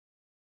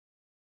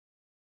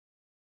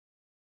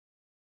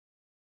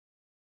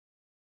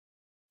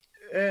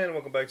And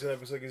welcome back to the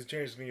episode of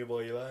Change. It's me, your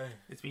boy Eli.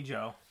 It's me,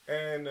 Joe.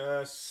 And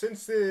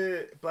since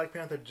the Black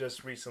Panther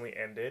just recently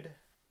ended,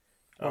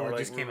 Well, it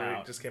just came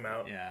out. just came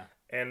out, Yeah.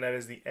 and that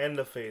is the end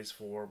of Phase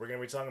 4. We're gonna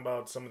be talking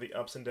about some of the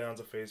ups and downs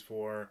of Phase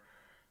 4,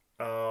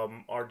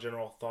 our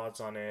general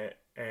thoughts on it,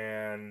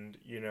 and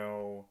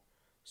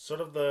sort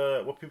of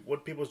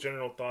what people's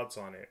general thoughts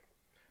on it,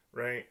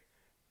 right?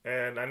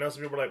 And I know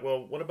some people are like,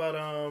 well, what about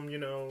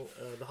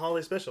the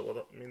holiday special?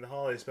 Well, I mean, the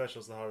holiday special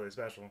is the holiday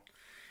special.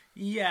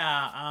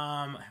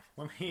 Yeah.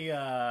 Let me.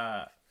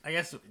 I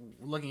guess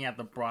looking at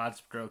the broad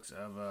strokes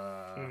of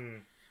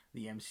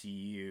the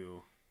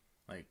MCU,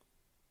 like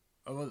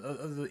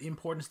of the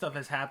important stuff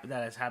that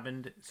has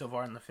happened so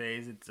far in the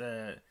phase. It's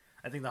I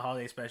think the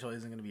holiday special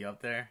isn't going to be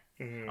up there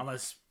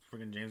unless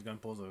freaking James Gunn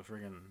pulls a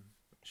freaking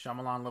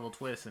Shyamalan level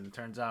twist and it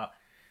turns out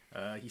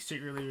he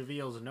secretly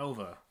reveals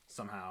Nova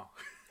somehow.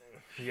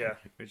 Yeah,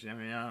 which I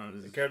mean, I don't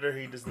know. The character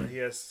he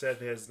has said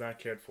he has not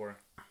cared for.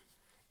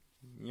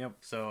 Yep.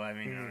 So I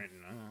mean, I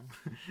don't know.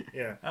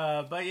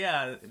 Yeah. But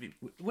yeah,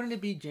 wouldn't it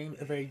be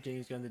a very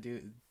James Gunn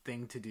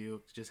thing to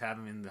do? Just have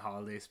him in the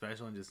holiday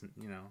special and just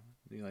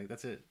be like,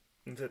 that's it.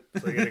 That's it.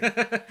 So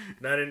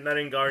not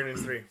in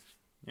Guardians 3.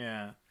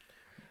 Yeah.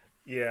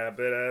 Yeah,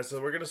 but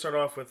so we're gonna start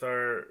off with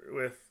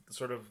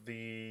sort of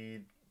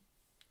the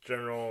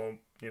general,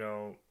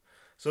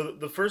 So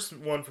the first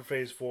one for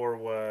Phase 4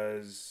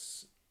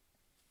 was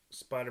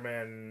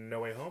Spider-Man: No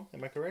Way Home.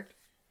 Am I correct?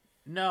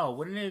 No,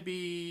 wouldn't it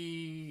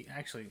be...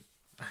 Actually,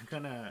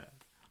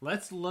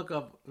 let's look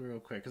up real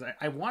quick, because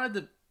I wanted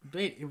to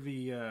debate it would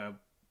be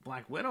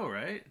Black Widow,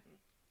 right?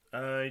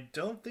 I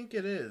don't think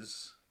it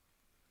is.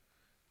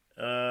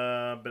 But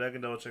I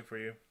can double check for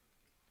you.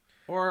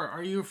 Or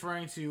are you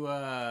referring to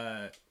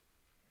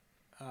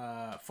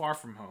Far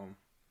From Home?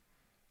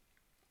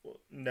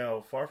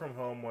 No, Far From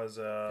Home was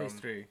Phase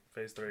 3.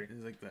 Phase 3. It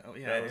was like that. Oh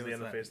yeah, that was the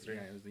end of Phase 3.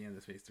 Yeah, it was the end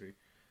of Phase 3.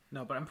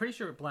 No, but I'm pretty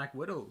sure Black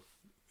Widow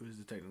was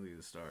technically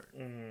the start.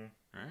 Mm-hmm.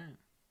 All right.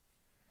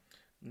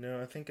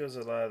 No, I think it was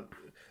a lot.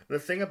 The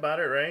thing about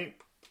it, right,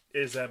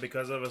 is that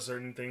because of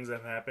certain things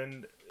that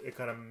happened, it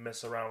kind of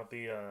messed around with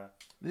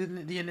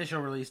the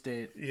initial release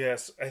date.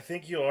 Yes, I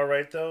think you are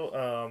right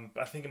though.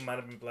 I think it might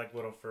have been Black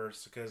Widow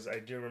first because I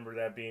do remember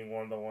that being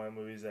one of the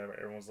movies that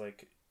everyone's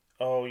like,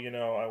 oh,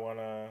 I want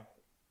to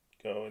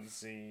go and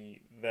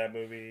see that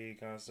movie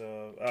kind of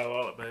stuff. Oh,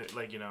 well, but it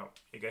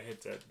got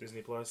hit at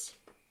Disney Plus,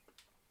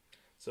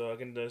 so I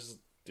can just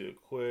do a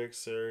quick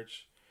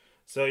search.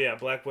 So yeah,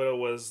 Black Widow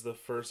was the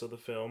first of the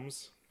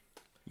films.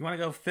 You want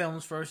to go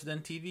films first, then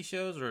TV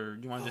shows, or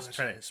do you want to just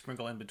try to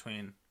sprinkle in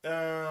between?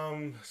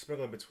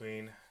 Sprinkle in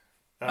between.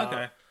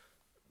 Okay.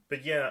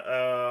 But yeah,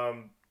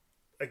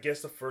 I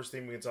guess the first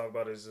thing we can talk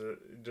about is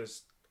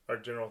just our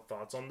general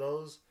thoughts on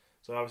those.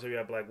 So obviously we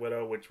have Black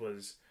Widow, which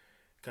was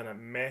kind of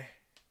meh.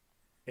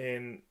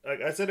 And like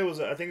I said, it was.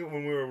 I think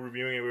when we were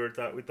reviewing it, we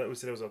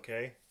said it was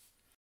okay.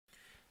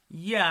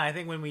 Yeah, I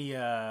think when we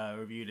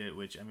reviewed it,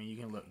 which I mean, you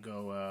can look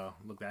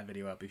that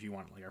video up if you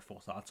want like our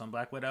full thoughts on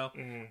Black Widow.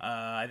 Mm-hmm.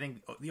 I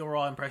think the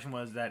overall impression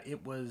was that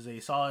it was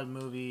a solid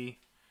movie.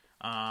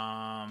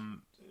 Yeah,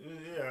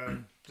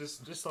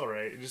 just all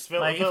right. It just felt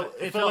like,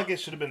 it felt like it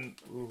should have been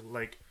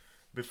like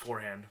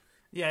beforehand.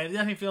 Yeah, it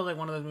definitely feels like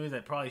one of those movies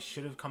that probably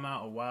should have come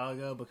out a while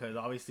ago because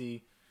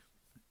obviously,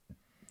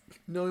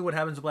 knowing what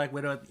happens to Black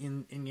Widow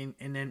in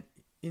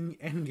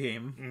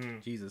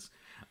Endgame, Jesus.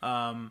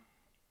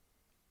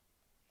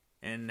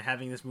 And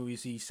having this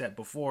movie set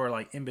before,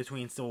 like in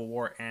between Civil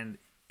War and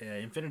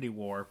Infinity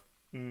War,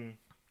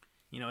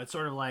 it's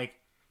sort of like,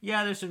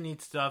 yeah, there's some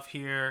neat stuff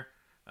here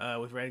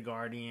with Red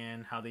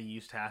Guardian, how they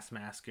use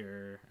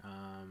Taskmaster,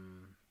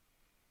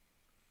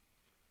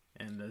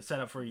 and the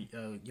setup for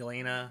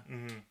Yelena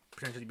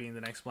potentially being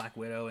the next Black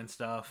Widow and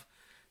stuff.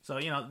 So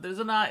there's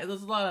a lot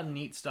of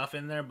neat stuff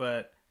in there,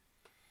 but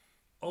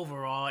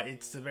overall,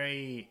 it's a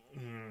very,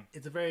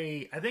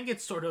 I think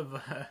it's sort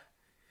of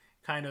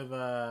kind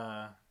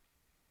of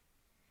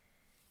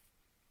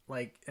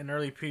like an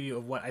early preview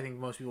of what I think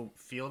most people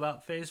feel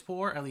about Phase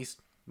 4, at least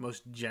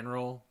most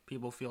general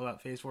people feel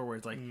about Phase 4, where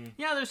it's like,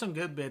 yeah, there's some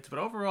good bits, but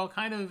overall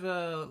kind of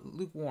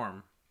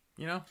lukewarm,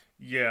 Yeah.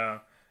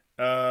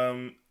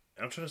 I'm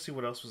trying to see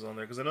what else was on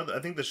there, because I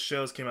think the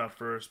shows came out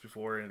first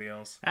before anything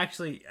else.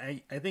 Actually,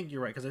 I think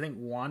you're right, because I think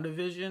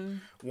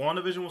WandaVision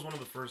was one of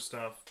the first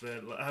stuff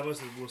that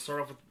we'll start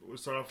off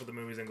with the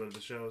movies and go to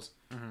the shows.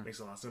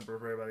 Makes it a lot simpler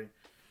for everybody.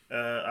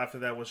 After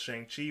that was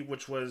Shang-Chi,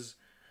 which was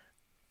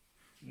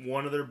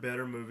one of their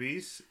better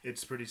movies.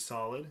 It's pretty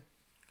solid.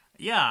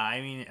 Yeah,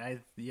 I mean,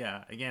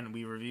 again,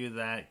 we reviewed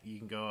that. You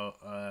can go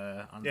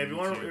on. Yeah, if you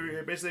want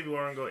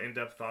to go in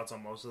depth thoughts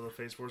on most of the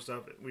Phase 4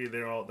 stuff,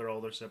 they're all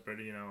their separate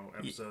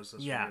episodes.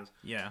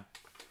 Yeah.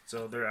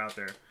 So they're out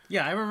there.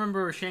 Yeah, I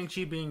remember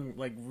Shang-Chi being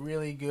like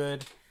really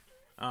good.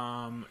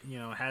 Had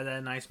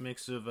that nice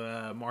mix of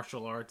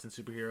martial arts and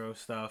superhero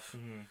stuff.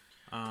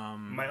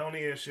 My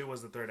only issue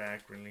was the third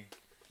act, really.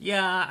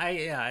 Yeah,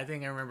 I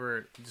think I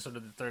remember sort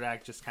of the third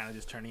act just kind of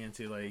just turning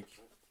into like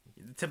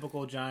the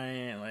typical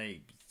giant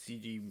like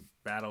CG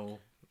battle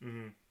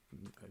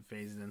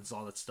phases and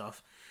all that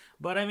stuff.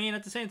 But I mean,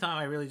 at the same time,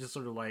 I really just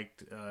sort of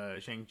liked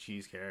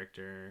Shang-Chi's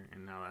character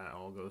and how that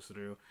all goes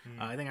through.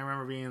 I think I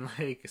remember being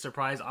like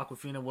surprised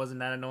Aquafina wasn't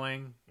that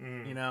annoying,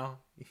 you know,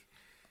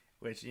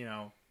 which, you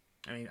know,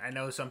 I mean, I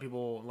know some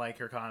people like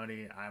her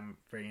comedy. I'm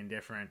very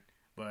indifferent,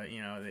 but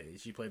you know,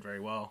 she played very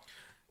well.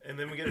 And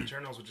then we get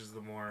Eternals, which is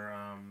the more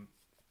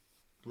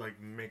like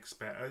mixed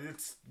bag.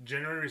 It's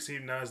generally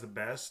received not as the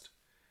best,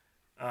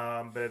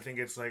 but I think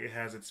it's like it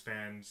has its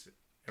fans,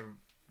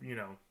 you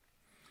know.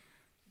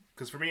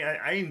 Because for me,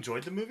 I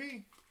enjoyed the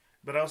movie,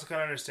 but I also kind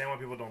of understand why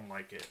people don't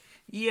like it.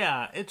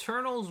 Yeah,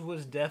 Eternals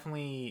was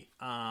definitely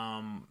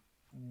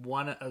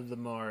one of the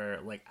more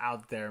like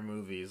out there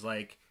movies.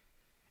 Like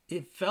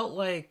it felt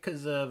like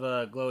because of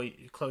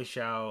Chloe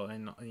Zhao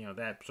and you know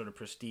that sort of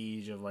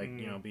prestige of like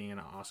you know being an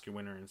Oscar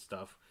winner and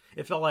stuff.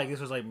 It felt like this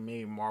was like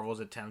maybe Marvel's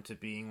attempt at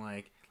being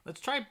like,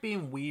 let's try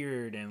being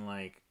weird and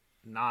like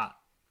not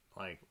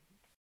like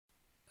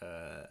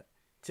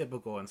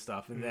typical and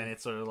stuff. And then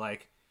it's sort of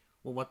like,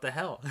 well, what the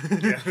hell?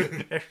 Yeah.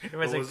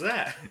 What was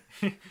that?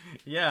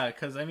 Yeah,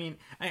 because I mean,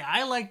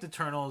 I liked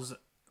Eternals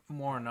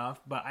more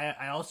enough, but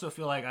I also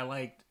feel like I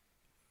liked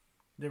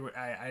there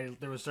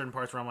were certain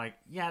parts where I'm like,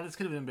 yeah, this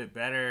could have been a bit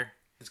better.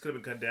 This could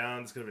have been cut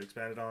down. This could have been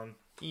expanded on.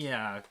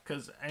 Yeah,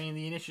 because I mean,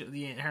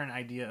 the inherent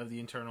idea of the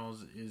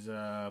Internals is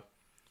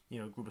you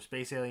know, a group of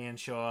space aliens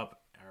show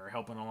up or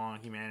helping along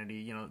humanity.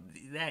 You know,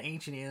 that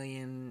ancient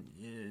alien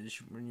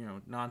you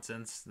know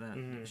nonsense that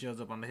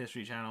shows up on the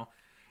History Channel.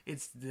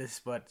 It's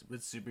this, but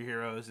with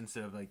superheroes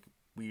instead of like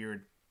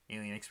weird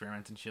alien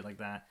experiments and shit like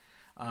that.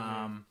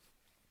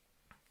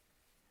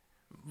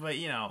 But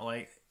you know,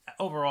 like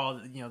overall,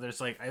 you know, there's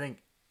like I think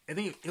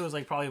it was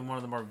like probably one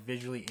of the more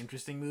visually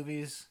interesting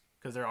movies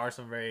because there are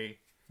some very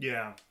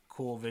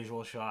cool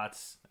visual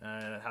shots.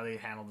 How they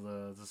handled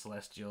the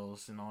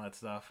Celestials and all that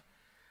stuff.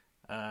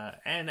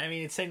 And I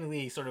mean, it's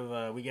technically sort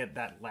of we get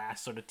that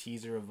last sort of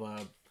teaser of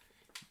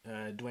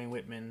Dwayne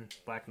Whitman,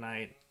 Black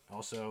Knight.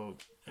 Also,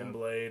 and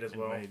Blade as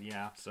well. Blade,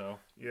 yeah. So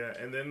yeah,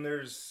 and then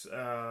there's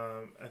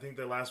I think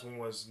the last one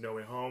was No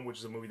Way Home, which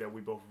is a movie that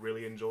we both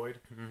really enjoyed.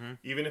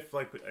 Even if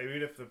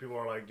the people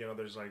are like, you know,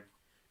 there's like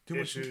too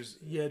issues,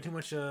 too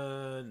much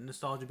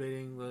nostalgia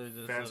baiting,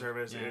 fan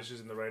service, issues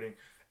in the writing,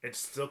 it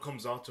still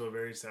comes off to a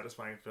very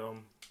satisfying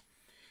film.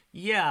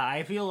 Yeah,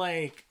 I feel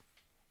like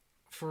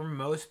for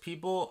most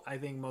people, I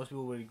think most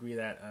people would agree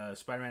that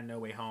Spider-Man No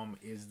Way Home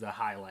is the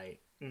highlight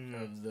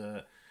of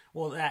the.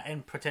 Well, that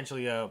and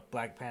potentially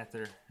Black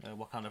Panther,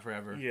 Wakanda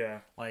Forever. Yeah,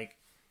 like,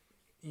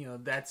 you know,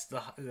 that's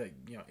the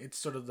you know, it's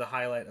sort of the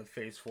highlight of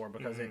Phase 4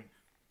 because it.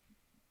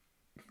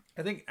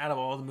 I think out of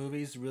all the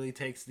movies, really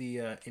takes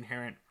the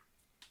inherent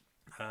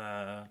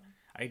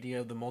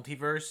idea of the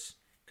multiverse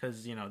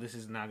because you know this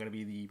is not going to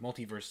be the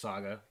multiverse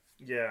saga.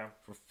 Yeah,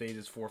 for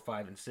phases 4,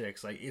 5, and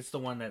 6, like it's the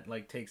one that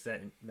like takes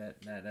that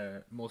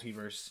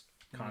multiverse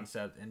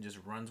concept and just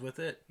runs with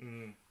it.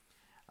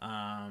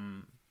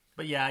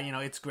 But yeah, you know,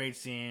 it's great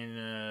seeing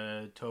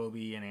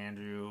Toby and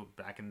Andrew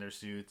back in their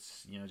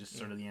suits. You know, just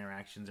sort of the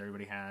interactions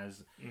everybody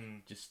has.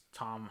 Just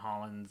Tom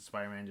Holland's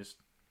Spider-Man just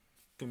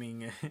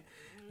coming,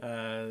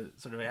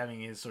 sort of having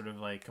his sort of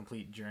like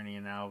complete journey,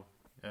 and now,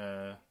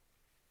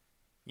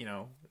 you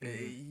know,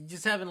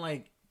 just having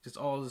like just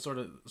all the sort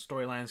of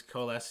storylines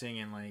coalescing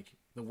and like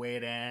the way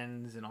it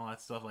ends and all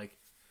that stuff. Like,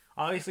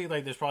 obviously,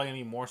 like there's probably gonna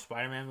be more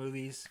Spider-Man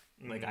movies.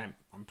 Like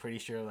I'm pretty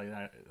sure like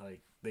that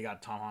like they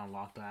got Tom Holland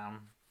locked down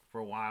for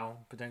a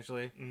while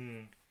potentially.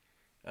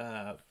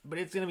 But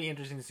it's gonna be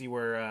interesting to see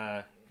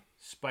where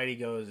Spidey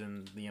goes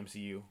in the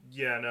MCU.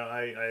 Yeah, no,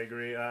 I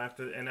agree.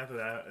 After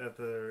that,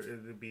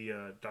 it'd be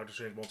Doctor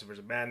Strange: Multiverse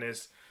of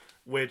Madness,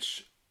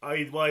 which I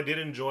did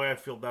enjoy. I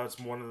feel that's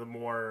one of the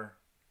more.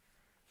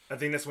 I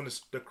think that's when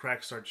the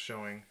cracks start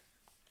showing.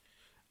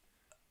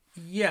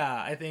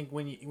 Yeah, I think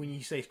when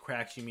you say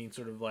cracks, you mean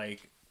sort of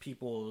like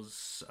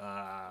people's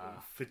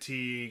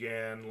fatigue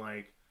and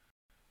like,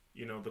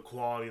 you know, the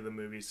quality of the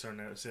movie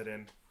starting to set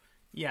in.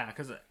 Yeah,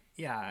 because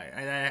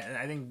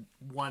I think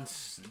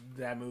once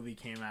that movie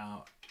came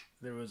out,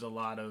 there was a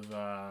lot of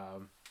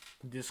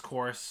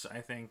discourse. I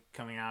think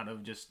coming out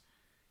of just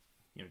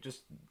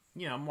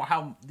more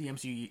how the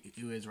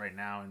MCU is right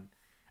now, and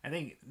I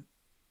think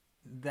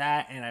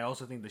that, and I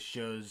also think the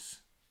shows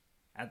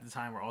at the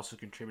time were also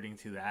contributing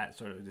to that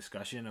sort of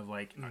discussion of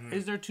like,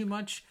 is there too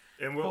much?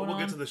 And we'll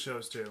get to the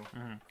shows too.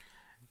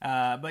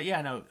 But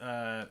yeah, no,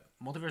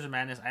 Multiverse of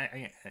Madness,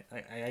 I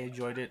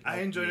enjoyed it. I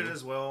enjoyed it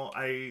as well.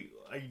 I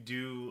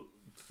do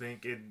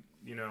think it,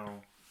 you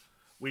know,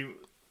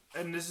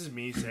 and this is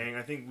me saying,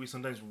 I think we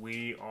sometimes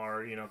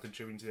are, you know,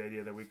 contributing to the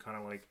idea that we kind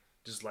of like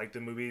just like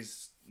the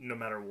movies no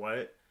matter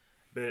what.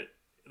 But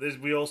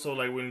we also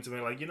like went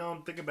into like, you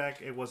know, thinking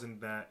back, it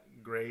wasn't that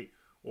great.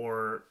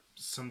 Or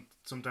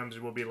sometimes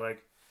we'll be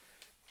like,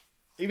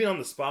 even on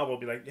the spot, we'll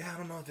be like, yeah, I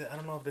don't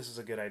know if this is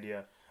a good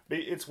idea. But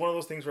it's one of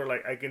those things where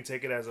like I can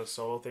take it as a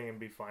solo thing and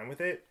be fine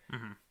with it.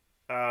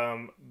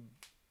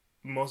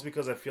 Mostly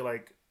because I feel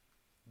like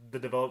the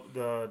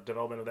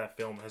development of that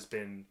film has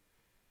been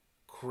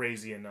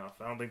crazy enough.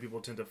 I don't think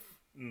people tend to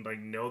like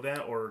know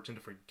that or tend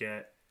to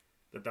forget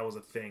that was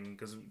a thing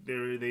because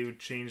they would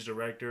change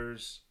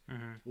directors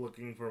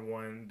looking for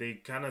one. They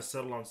kind of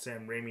settled on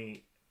Sam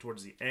Raimi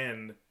towards the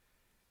end,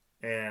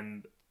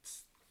 and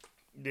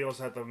they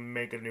also had to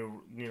make a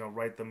new,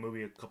 write the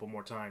movie a couple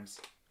more times.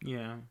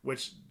 Yeah.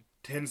 Which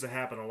tends to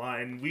happen a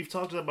lot. And we've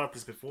talked about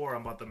this before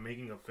about the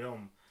making of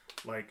film.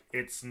 Like,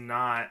 it's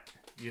not,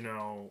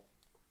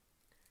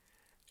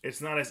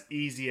 it's not as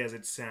easy as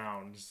it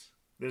sounds.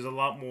 There's a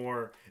lot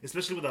more,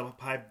 especially with a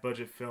high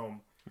budget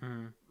film.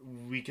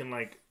 We can,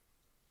 like,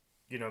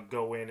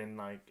 go in and,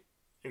 like,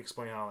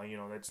 explain how, like,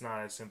 it's not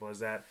as simple as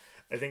that.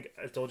 I think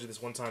I told you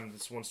this one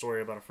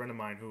story about a friend of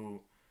mine who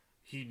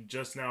he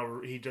just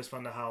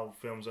found out how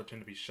films are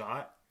tend to be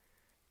shot.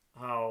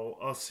 How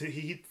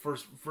for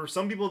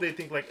some people they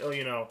think like, oh,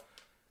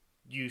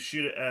 you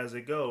shoot it as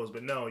it goes,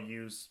 but no,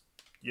 you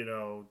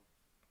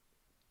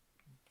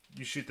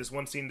shoot this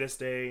one scene this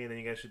day, and then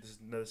you gotta shoot this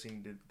another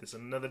scene this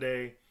another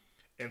day,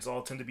 and it's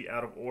all tend to be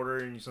out of order,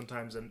 and you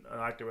sometimes an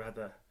actor will have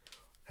to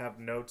have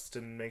notes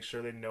to make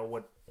sure they know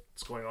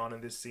what's going on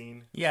in this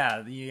scene.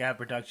 Yeah, you have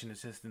production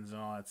assistants and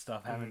all that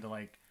stuff having to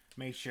like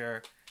make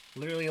sure,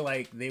 literally,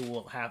 like they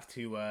will have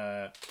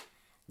to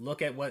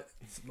look at what,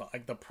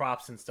 like, the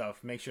props and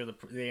stuff, make sure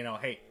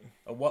hey,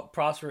 what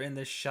props were in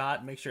this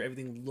shot, make sure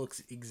everything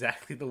looks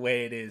exactly the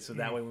way it is, so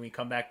that way when we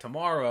come back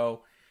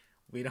tomorrow,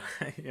 we don't,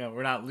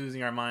 we're not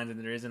losing our minds and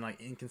there isn't like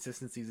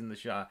inconsistencies in the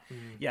shot.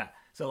 Yeah,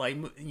 so like,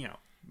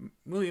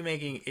 movie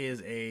making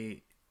is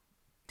a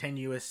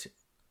tenuous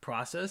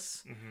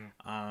process.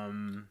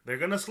 They're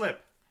gonna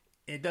slip.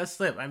 It does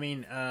slip. I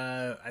mean,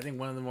 I think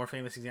one of the more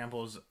famous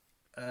examples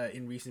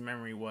in recent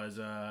memory was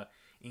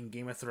in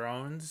Game of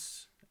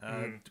Thrones.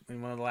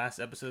 In one of the last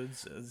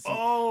episodes,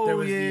 there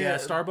was the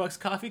Starbucks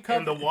coffee cup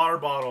and the water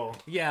bottle.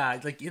 Yeah,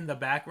 like in the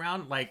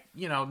background, like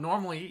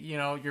normally,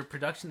 your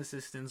production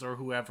assistants or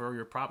whoever,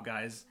 your prop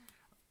guys,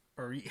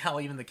 or hell,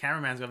 even the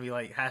cameraman's gonna be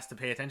like, has to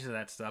pay attention to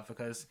that stuff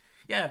because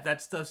if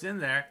that stuff's in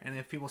there, and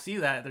if people see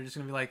that, they're just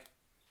gonna be like,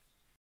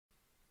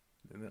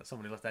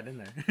 somebody left that in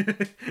there.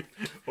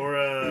 Or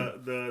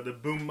the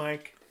boom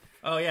mic.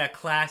 Oh yeah,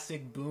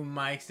 classic boom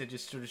mics that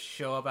just sort of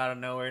show up out of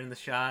nowhere in the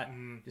shot.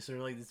 Just sort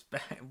of like this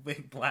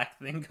big black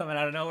thing coming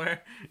out of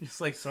nowhere.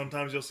 Just like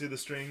sometimes you'll see the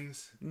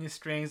strings. The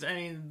strings. I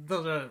mean,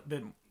 those are a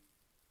bit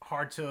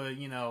hard to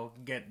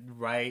get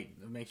right.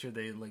 Make sure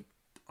they like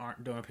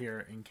don't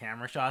appear in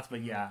camera shots.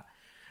 But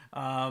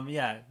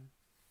filmmaking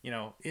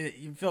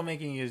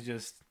is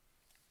just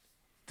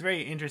a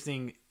very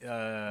interesting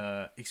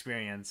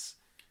experience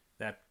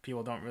that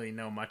people don't really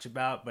know much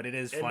about. But it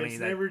is funny. It's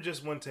never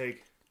just one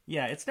take.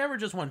 Yeah, it's never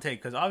just one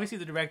take because obviously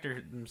the director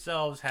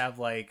themselves have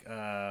like,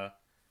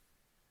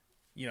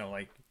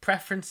 like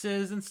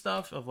preferences and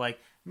stuff of like,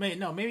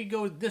 maybe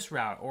go this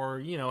route or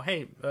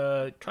hey,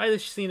 try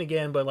this scene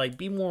again, but like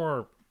be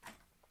more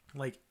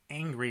like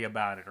angry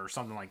about it or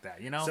something like that,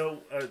 So,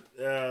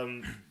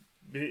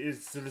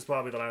 this is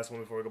probably the last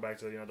one before we go back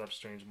to Doctor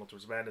Strange: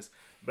 Multiverse of Madness.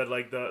 But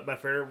like my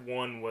favorite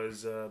one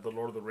was the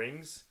Lord of the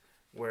Rings,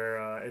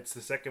 where it's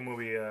the second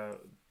movie, the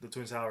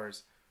Twin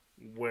Towers,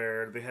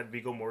 where they had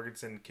Viggo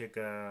Mortensen kick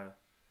a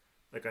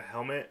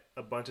helmet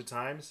a bunch of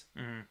times,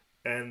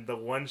 and the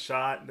one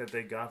shot that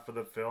they got for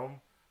the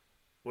film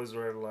was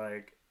where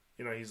like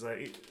he's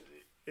like,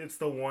 it's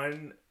the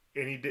one,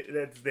 and he did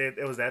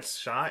it was that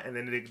shot, and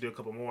then they could do a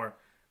couple more,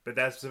 but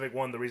that specific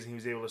one, the reason he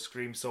was able to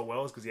scream so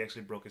well is because he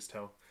actually broke his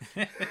toe.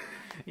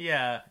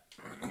 Yeah,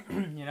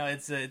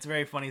 it's a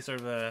very funny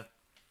sort of a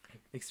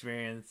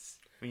experience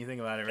when you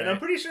think about it, right? And I'm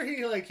pretty sure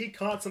he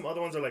caught some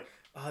other ones that are like,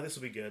 this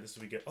will be good. This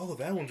will be good. Oh,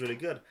 that one's really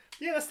good.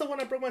 Yeah, that's the one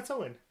I broke my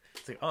toe in.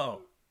 It's like,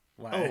 oh,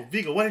 wow. Oh,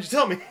 Viggo, why didn't you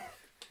tell me?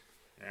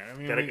 I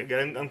mean,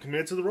 I'm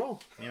committed to the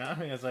role.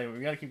 It's like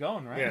we gotta keep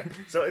going, right? Yeah.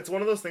 So it's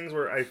one of those things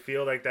where I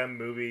feel like that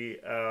movie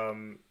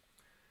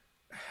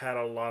had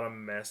a lot of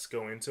mess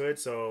go into it.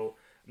 So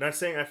not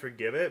saying I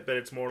forgive it, but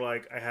it's more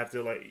like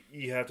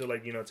you have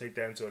to take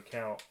that into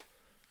account.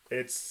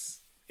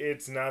 It's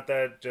not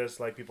that just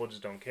like people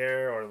just don't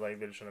care or like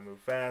they're just trying to move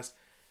fast.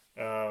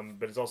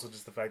 But it's also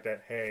just the fact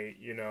that, hey,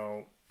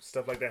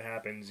 stuff like that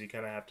happens. You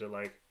kind of have to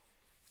like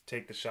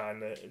take the shot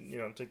and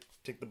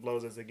take the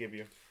blows as they give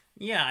you.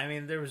 Yeah, I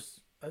mean, there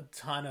was a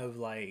ton of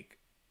like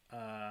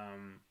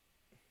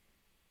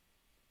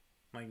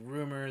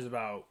rumors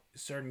about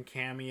certain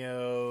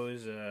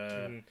cameos,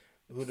 who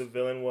the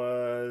villain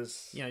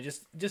was.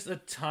 Just a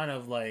ton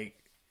of like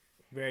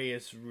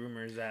various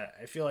rumors that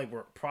I feel like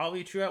were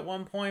probably true at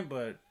one point,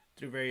 but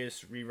through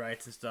various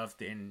rewrites and stuff,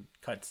 in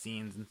cut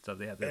scenes and stuff,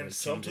 they have. And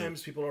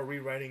sometimes people are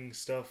rewriting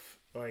stuff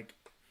like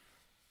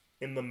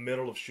in the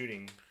middle of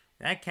shooting.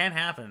 That can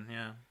happen,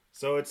 yeah.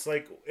 So it's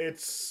like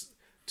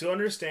to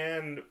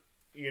understand,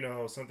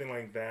 something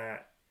like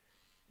that,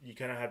 you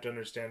kind of have to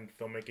understand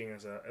filmmaking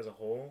as a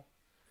whole.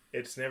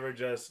 It's never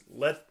just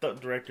let the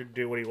director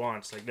do what he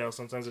wants. Like, no,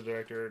 sometimes the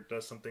director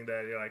does something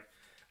that you're like,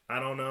 I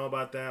don't know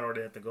about that, or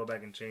they have to go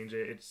back and change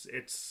it.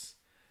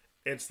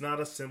 It's not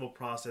a simple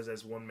process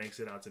as one makes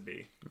it out to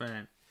be.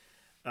 Right.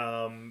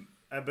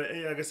 but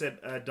like I said,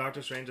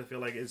 Doctor Strange, I feel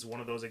like is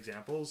one of those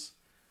examples,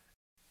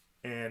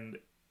 and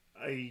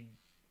I,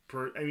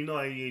 I mean, though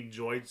I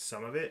enjoyed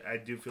some of it, I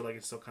do feel like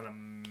it's still kind of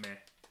meh.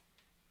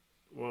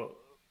 Well,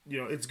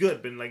 it's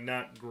good, but like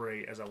not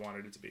great as I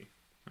wanted it to be.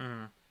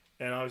 Mm-hmm.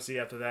 And obviously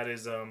after that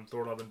is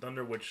Thor: Love and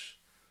Thunder, which,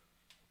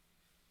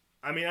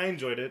 I mean, I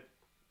enjoyed it.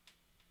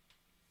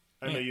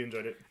 I know you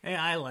enjoyed it.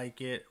 Yeah, I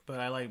like it, but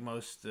I like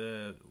most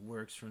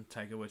works from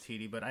Taika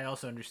Waititi. But I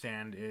also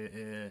understand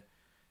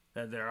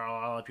that there are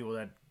a lot of people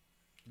that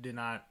did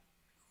not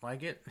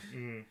like it.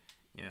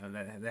 Mm-hmm.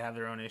 That they have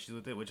their own issues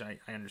with it, which I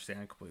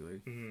understand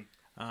completely.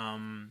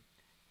 Mm-hmm.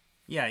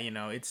 Yeah,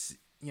 it's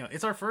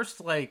our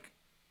first like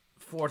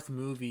fourth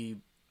movie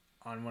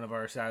on one of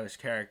our established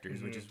characters,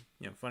 Mm-hmm. which is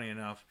funny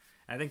enough.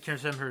 And I think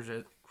Chris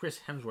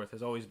Hemsworth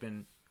has always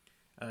been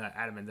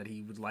adamant that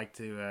he would like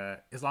to,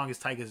 as long as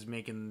Taika's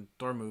making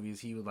Thor movies,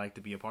 he would like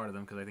to be a part of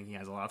them because I think he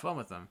has a lot of fun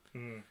with them.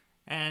 Mm-hmm.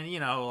 And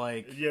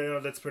like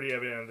that's pretty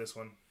evident in this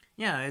one.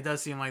 Yeah, it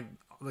does seem like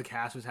the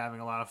cast was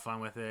having a lot of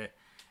fun with it.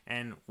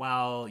 And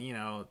while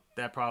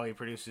that probably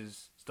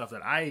produces stuff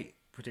that I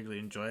particularly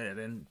enjoy, and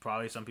then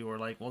probably some people are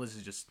like, well, this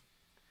is just,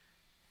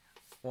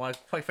 well,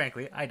 quite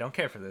frankly, I don't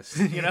care for this.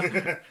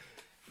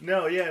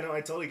 No,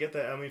 I totally get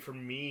that. I mean, for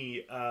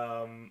me,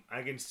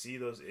 I can see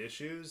those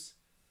issues.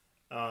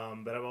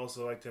 But I've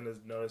also tend to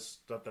notice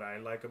stuff that I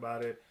like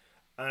about it.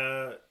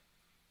 I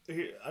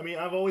mean,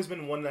 I've always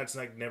been one that's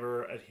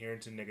never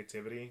adherent to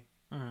negativity.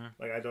 Mm-hmm.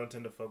 Like, I don't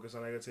tend to focus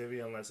on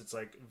negativity unless it's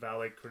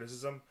valid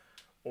criticism,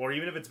 or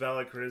even if it's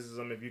valid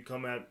criticism, if you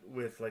come at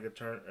with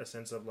a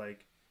sense of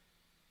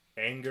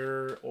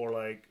anger,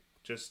 or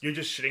just you're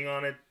just shitting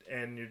on it,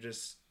 and you're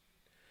just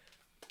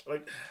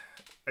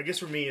I guess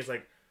for me it's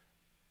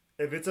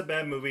if it's a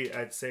bad movie,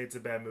 I'd say it's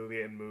a bad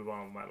movie and move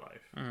on with my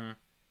life. Mm-hmm.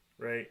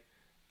 Right?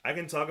 I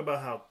can talk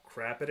about how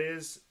crap it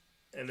is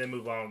and then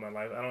move on with my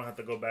life. I don't have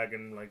to go back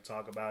and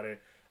talk about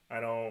it. I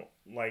don't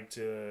like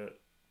to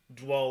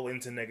dwell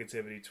into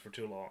negativity for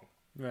too long.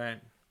 Right.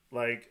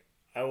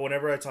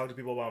 Whenever I talk to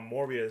people about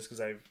Morbius,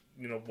 because I've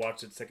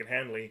watched it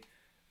secondhandly,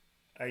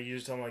 I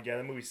usually tell them yeah,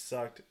 that movie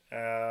sucked.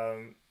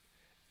 And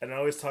I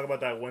always talk about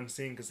that one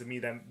scene because to me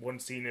that one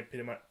scene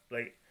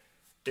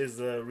is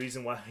the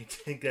reason why I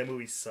think that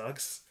movie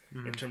sucks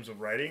in terms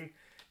of writing.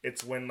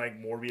 It's when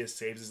Morbius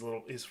saves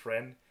his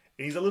friend.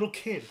 And he's a little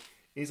kid.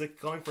 He's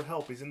calling for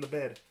help. He's in the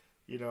bed,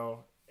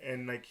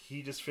 and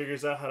he just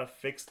figures out how to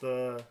fix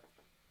the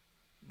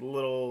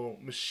little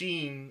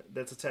machine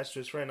that's attached to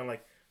his friend. I'm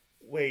like,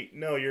 wait,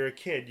 no, you're a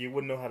kid. You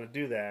wouldn't know how to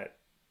do that.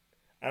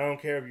 I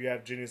don't care if you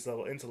have genius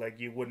level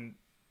intellect. You wouldn't,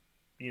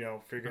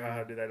 figure out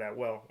how to do that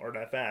well or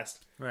that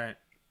fast. Right.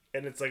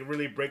 And it's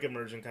really break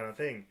immersion kind of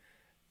thing.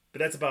 But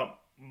that's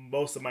about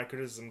most of my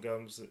criticism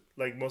comes.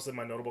 Most of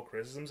my notable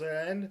criticisms at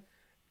the end.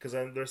 Because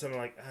there's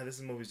something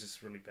this movie's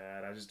just really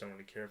bad. I just don't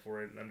really care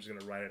for it, and I'm just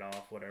gonna write it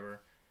off,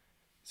 whatever.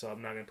 So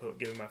I'm not gonna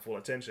give it my full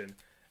attention.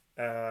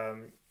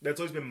 That's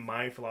always been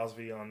my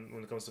philosophy on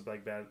when it comes to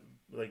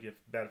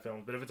bad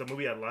films. But if it's a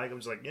movie I like, I'm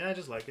just yeah, I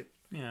just like it.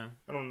 Yeah.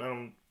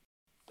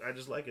 I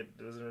just like it.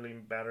 It doesn't really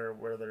matter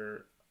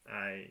whether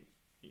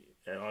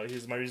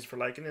here's my reason for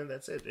liking it. And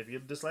that's it. If you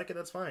dislike it,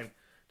 that's fine.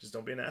 Just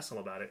don't be an asshole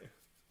about it.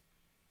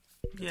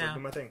 That's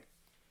my thing.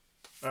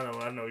 I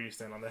don't know where you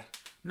stand on that.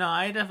 No,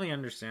 I definitely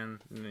understand.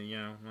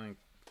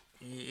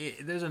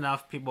 There's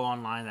enough people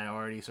online that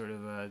already sort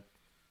of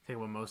take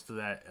away most of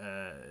that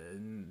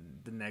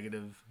the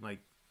negative,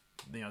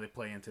 they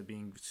play into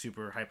being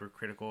super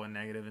hypercritical and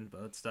negative and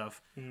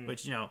stuff.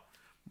 Which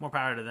more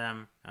power to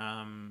them,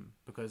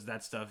 because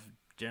that stuff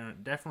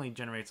definitely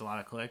generates a lot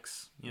of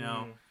clicks.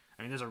 I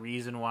mean, there's a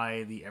reason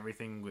why the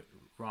Everything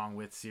Wrong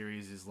With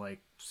series is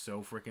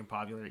so freaking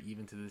popular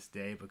even to this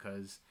day,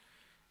 because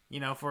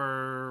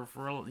for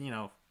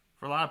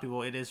a lot of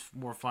people, it is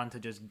more fun to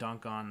just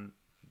dunk on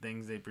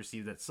things they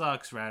perceive that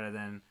sucks rather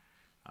than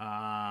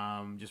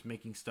just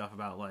making stuff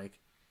about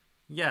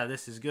yeah,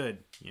 this is good,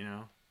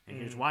 and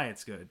here's why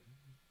it's good,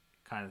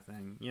 kind of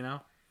thing,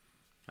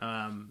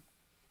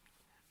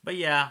 But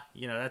yeah,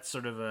 that's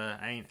sort of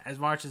I mean, as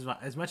much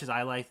as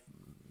I like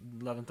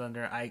Love and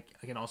Thunder, I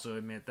can also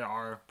admit there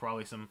are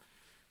probably some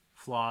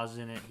flaws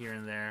in it here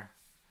and there,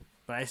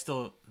 but I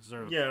still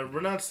sort of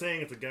we're not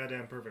saying it's a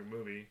goddamn perfect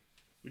movie.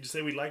 We just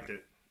say we liked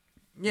it.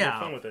 Yeah, we had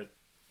fun with it.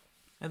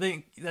 I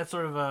think that's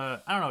sort of I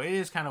don't know. It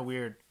is kind of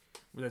weird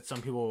that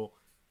some people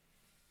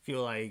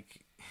feel I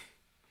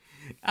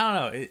don't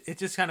know. It's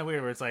just kind of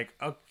weird where it's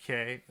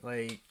okay,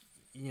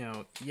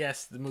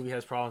 yes, the movie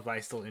has problems, but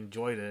I still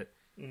enjoyed it.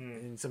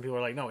 And some people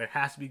are like, no, it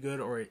has to be good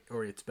or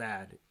it's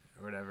bad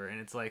or whatever.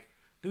 And it's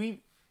do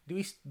we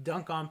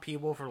dunk on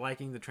people for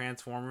liking the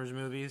Transformers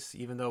movies,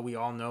 even though we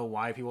all know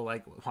why people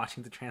like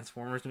watching the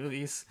Transformers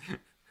movies?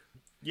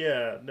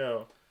 Yeah,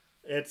 no.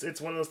 It's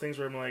one of those things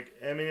where I'm I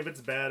mean, if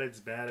it's bad, it's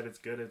bad. If it's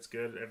good, it's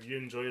good. If you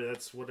enjoy it,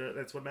 that's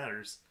what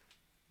matters.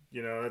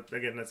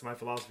 Again, that's my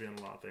philosophy on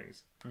a lot of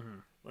things. Mm-hmm.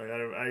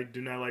 I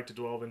do not like to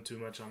dwell in too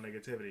much on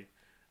negativity.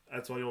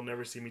 That's why you'll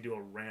never see me do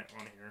a rant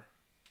on here.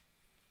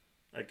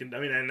 I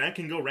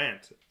can go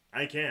rant.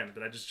 I can,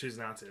 but I just choose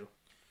not to.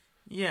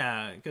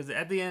 Yeah, because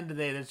at the end of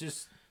the day,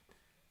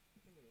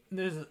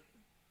 there's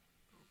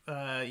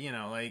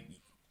like,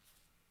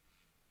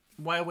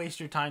 why waste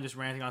your time just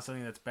ranting on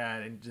something that's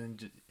bad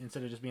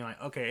instead of just being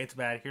like, okay, it's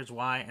bad, here's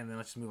why, and then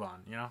let's just move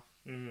on,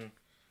 Mm-hmm.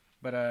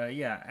 But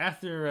yeah,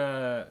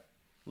 after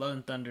Love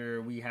and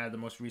Thunder, we had the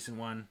most recent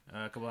one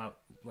a couple out,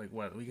 like,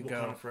 what, a week ago?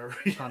 Wakanda Forever.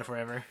 Wakanda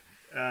Forever.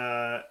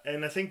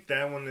 And I think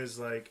that one is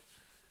like,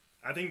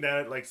 I think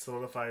that like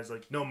solidifies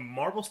like, no,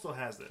 Marvel still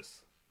has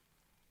this.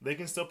 They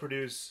can still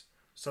produce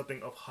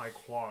something of high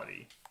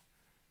quality,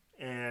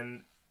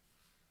 and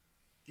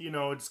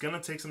it's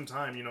gonna take some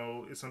time.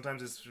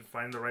 Sometimes it's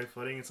finding the right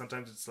footing, and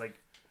sometimes it's like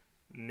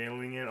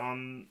nailing it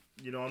on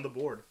on the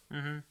board.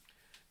 Mm-hmm.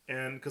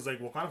 And because like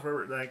Wakanda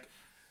Forever, like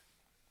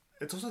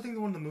it's also I think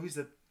one of the movies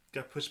that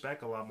got pushed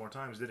back a lot more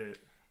times. Did it?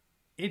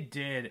 It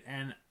did,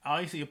 and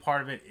obviously a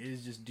part of it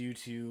is just due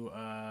to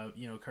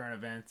current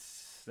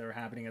events that were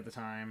happening at the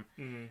time,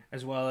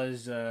 as well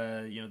as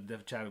the death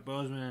of Chadwick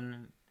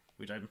Boseman,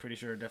 which I'm pretty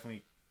sure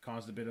definitely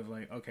caused a bit of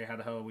like, okay, how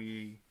the hell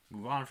we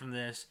move on from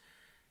this?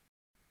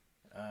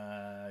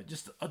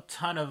 Just a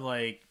ton of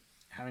like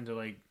having to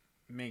like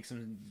make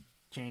some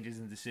changes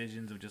and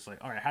decisions of just like,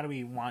 all right, how do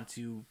we want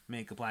to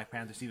make a Black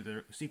Panther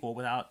sequel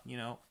without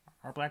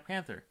our Black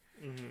Panther?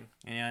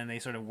 Mm-hmm. And they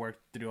sort of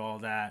worked through all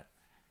that.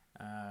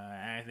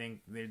 And I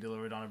think they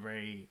delivered on a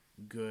very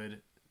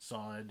good,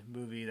 solid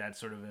movie that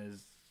sort of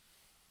is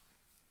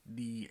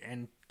the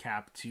end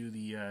cap to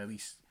the at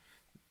least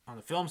on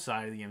the film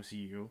side of the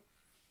MCU.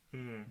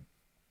 Mm-hmm.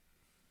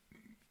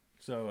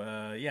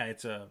 So yeah,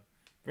 it's a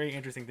very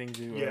interesting thing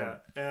to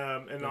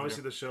and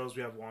obviously the shows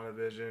we have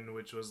WandaVision,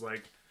 which was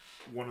like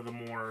one of the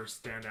more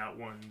standout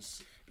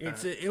ones.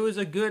 It was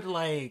a good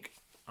like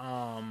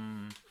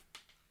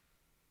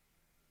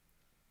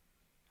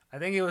I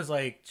think it was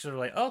like sort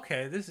of like,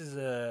 okay, this is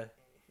a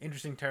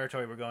interesting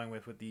territory we're going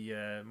with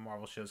the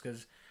Marvel shows,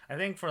 because I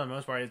think for the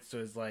most part it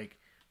was like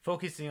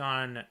focusing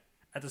on,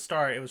 at the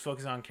start it was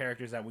focusing on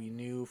characters that we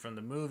knew from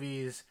the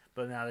movies,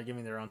 but now they're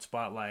giving their own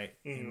spotlight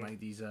in like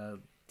these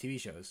TV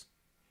shows.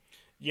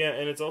 Yeah,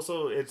 and it's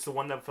the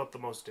one that felt the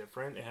most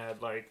different. It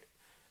had like,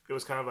 it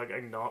was kind of like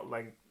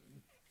acknowledging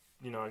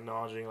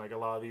like a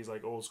lot of these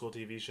like old school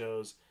TV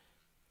shows,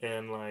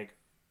 and like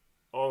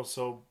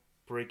also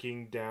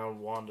breaking down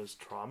Wanda's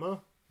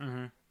trauma.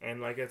 Mm-hmm.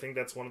 And like I think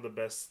that's one of the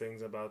best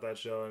things about that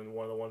show, and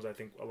one of the ones I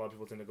think a lot of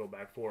people tend to go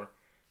back for.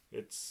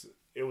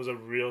 It was a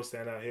real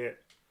standout hit.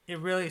 It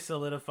really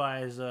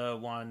solidifies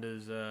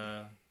Wanda's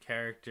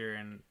character,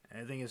 and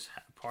I think it's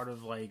part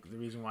of like the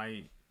reason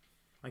why,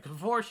 like,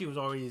 before she was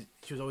always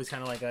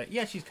kind of like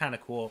she's kind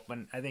of cool, but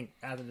I think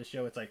after the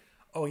show it's like,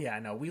 oh yeah,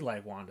 no, we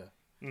like Wanda.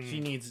 Mm-hmm. She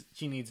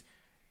needs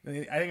I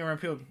think I remember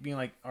people being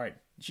like, all right,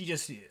 she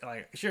just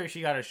like, sure,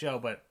 she got her show,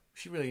 but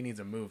she really needs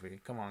a movie.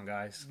 Come on,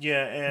 guys.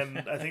 Yeah,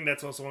 and I think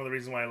that's also one of the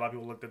reasons why a lot of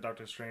people looked at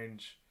Doctor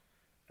Strange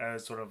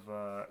as sort of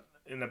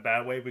in a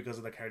bad way, because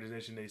of the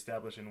characterization they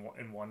established in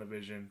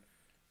WandaVision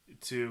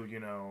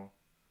to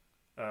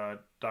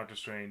Doctor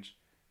Strange.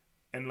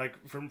 And like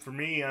for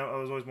me, I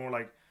was always more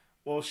like,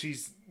 well,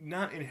 she's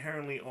not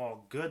inherently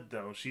all good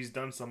though. She's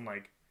done some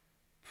like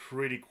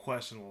pretty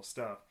questionable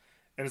stuff,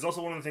 and it's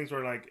also one of the things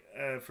where like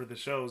for the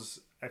shows,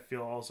 I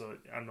feel also,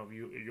 I don't know if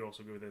you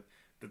also agree with it,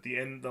 that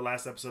the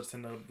last episodes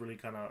tend to really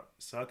kind of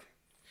suck.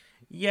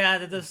 Yeah,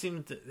 that does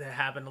seem to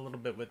happen a little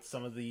bit with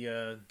some of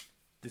the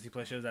Disney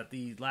Plus shows, that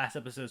the last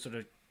episode sort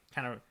of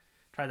kind of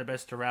try their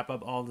best to wrap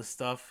up all the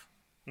stuff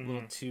a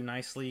little too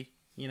nicely,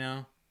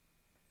 Yeah,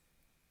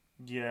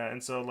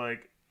 and so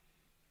like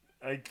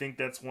I think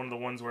that's one of the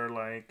ones where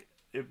like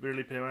it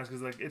really paid off,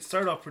 because like it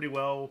started off pretty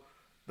well.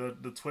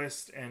 The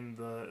twist and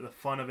the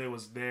fun of it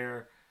was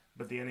there,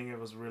 but the ending, it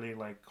was really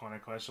like kind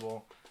of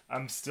questionable. Me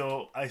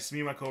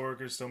and my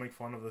coworkers still make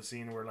fun of the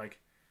scene where like,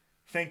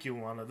 thank you,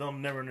 Wanda, they'll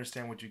never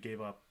understand what you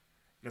gave up.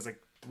 And it's like,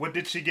 what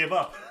did she give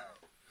up?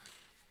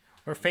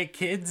 Or fake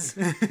kids?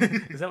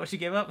 Is that what she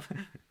gave up?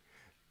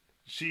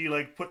 She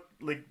like put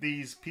like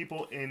these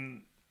people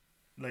in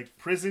like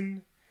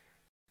prison.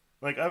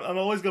 Like I'm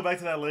always go back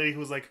to that lady who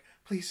was like,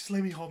 please just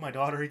let me hold my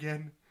daughter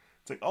again.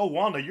 It's like, oh,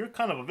 Wanda, you're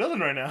kind of a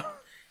villain right now.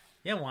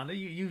 Yeah, Wanda,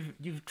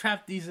 you've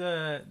trapped these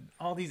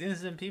all these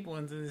innocent people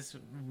into this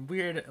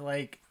weird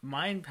like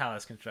mind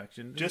palace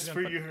construction just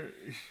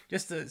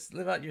to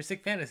live out your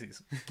sick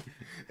fantasies.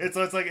 It's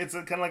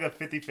kind of like a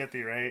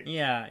 50-50, right?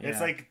 Yeah. It's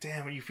like,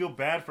 damn, you feel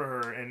bad for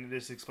her, and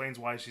this explains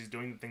why she's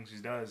doing the things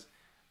she does,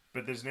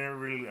 but there's never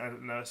really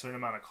a certain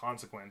amount of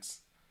consequence.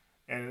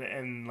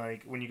 And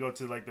like when you go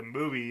to like the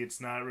movie,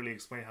 it's not really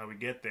explained how we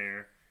get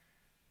there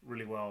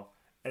really well.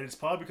 And it's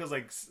probably because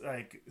like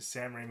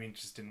Sam Raimi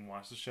just didn't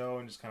watch the show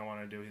and just kind of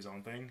wanted to do his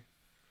own thing,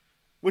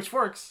 which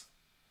works.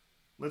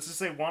 Let's just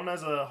say Wanda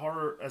as a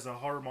horror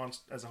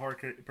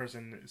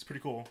person is pretty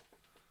cool.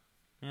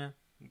 Yeah.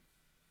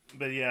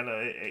 But yeah,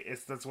 no,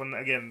 that's when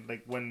again,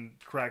 like when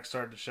crack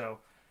started the show,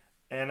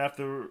 and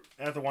after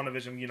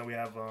WandaVision, we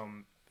have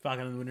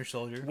Falcon and the Winter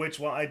Soldier, which,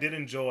 while I did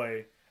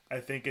enjoy, I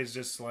think is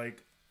just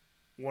like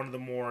one of the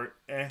more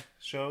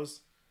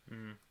shows.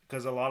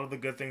 Because a lot of the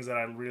good things that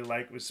I really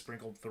like was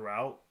sprinkled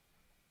throughout.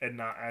 and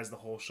not as the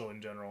whole show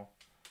in general.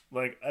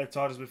 Like I've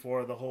taught this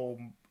before,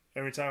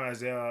 every time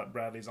Isaiah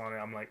Bradley's on it,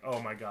 I'm like,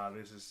 oh my god,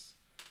 this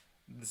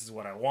is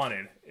what I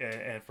wanted,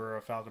 and for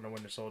a Falcon and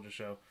Winter Soldier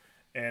show,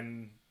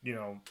 and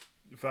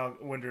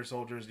Winter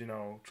Soldier's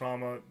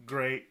trauma,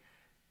 great,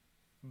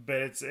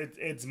 but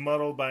it's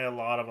muddled by a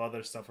lot of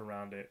other stuff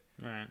around it.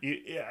 Right.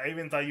 I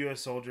even thought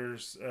U.S.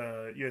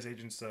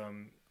 agents,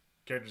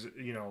 characters,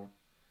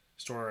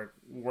 story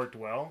worked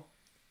well,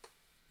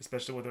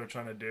 especially what they were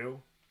trying to do,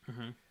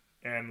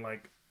 and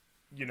like,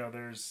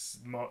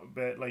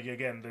 but like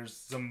again, there's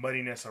some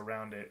muddiness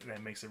around it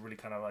that makes it really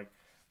kind of like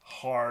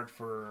hard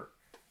for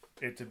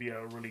it to be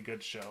a really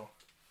good show.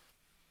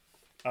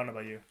 I don't know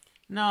about you.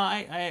 No,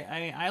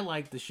 I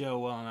like the show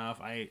well enough.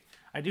 I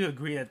do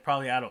agree that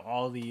probably out of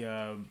all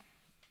the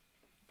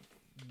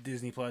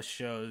Disney Plus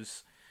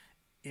shows,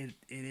 it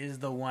is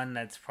the one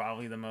that's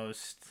probably the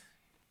most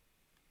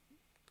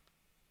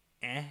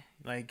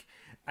like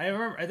I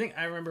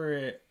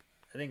remember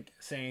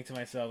saying to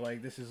myself,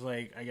 like, this is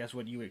like, I guess,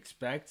 what you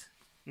expect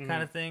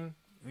kind of thing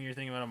when you're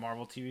thinking about a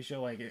Marvel TV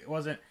show. Like, it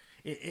wasn't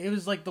it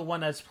was like the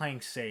one that's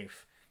playing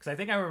safe, because I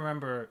think I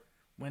remember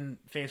when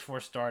Phase 4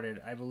 started,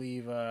 I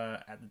believe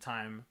at the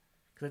time,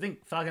 because I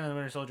think Falcon and the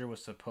Winter Soldier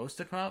was supposed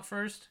to come out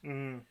first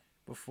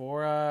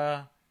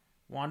before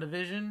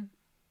WandaVision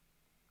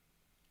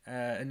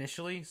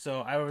initially.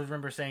 So I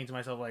remember saying to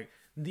myself, like,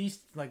 these,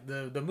 like,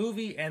 the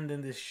movie and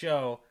then this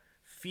show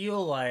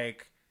feel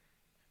like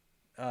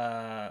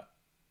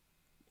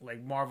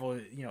Marvel,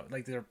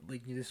 like they're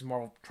like, this is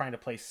Marvel trying to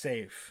play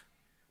safe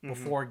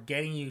before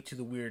getting you to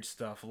the weird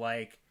stuff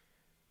like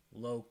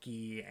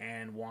Loki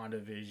and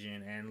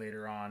WandaVision, and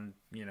later on,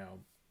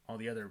 all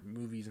the other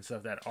movies and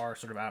stuff that are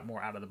sort of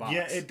more out of the box.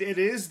 Yeah, it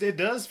is. It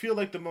does feel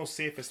like the most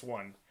safest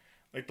one,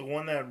 like the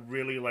one that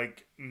really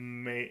like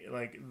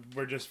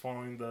we're just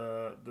following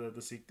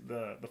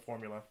the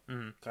formula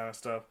kind of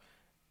stuff.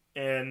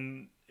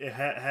 And it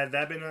had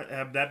that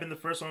been the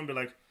first one, but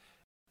like,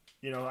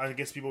 I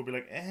guess people would be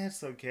like,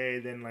 it's okay.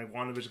 Then like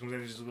WandaVision comes in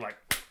and just like,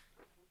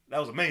 that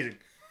was amazing.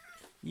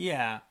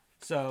 Yeah.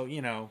 So,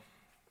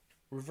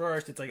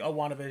 reversed, it's like, oh,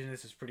 WandaVision,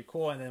 this is pretty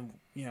cool, and then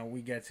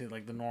we get to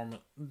like the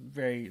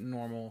very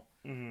normal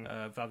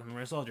Falcon and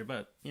Winter Soldier.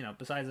 But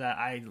besides that,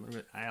 I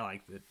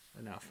liked it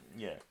enough.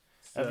 Yeah.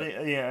 So,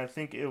 I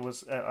think it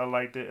was. I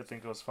liked it. I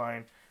think it was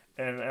fine.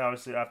 And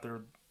obviously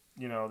after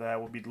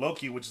that will be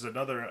Loki, which is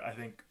another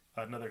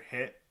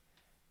hit.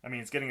 I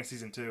mean, it's getting a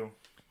season 2.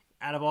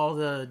 Out of all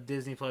the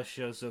Disney Plus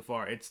shows so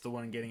far, it's the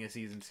one getting a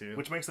season 2,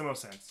 which makes the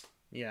most sense.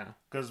 Yeah,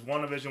 because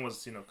WandaVision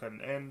was cut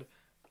and end.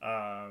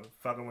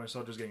 Falcon Winter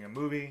Soldier's getting a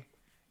movie,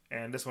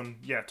 and this one,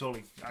 yeah,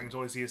 totally. I can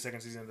totally see a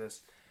second season of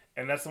this,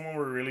 and that's the one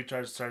where it really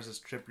tries to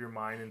strip your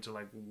mind into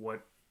like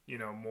what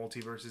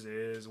multiverses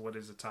is, what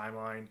is a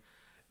timeline,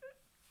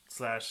 /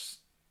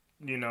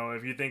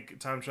 if you think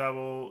time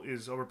travel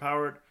is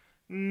overpowered,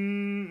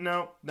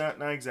 no,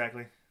 not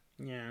exactly.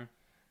 Yeah.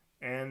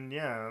 And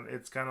yeah,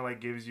 it's kind of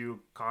like gives you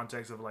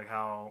context of like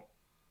how,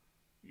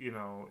 I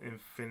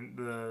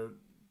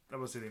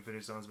would say the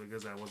Infinity Stones,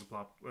 because that was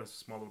a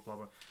small little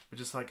plot, but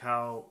just like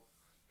how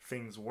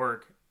things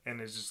work,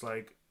 and it's just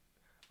like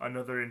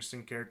another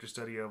interesting character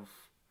study of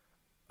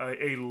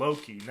a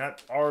Loki,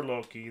 not our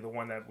Loki, the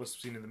one that was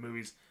seen in the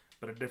movies,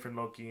 but a different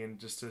Loki, and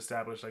just to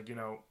establish like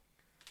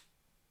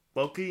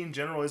Loki in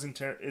general isn't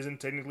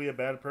technically a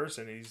bad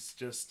person. He's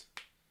just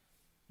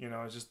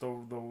it's just the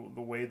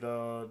way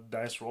the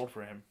dice rolled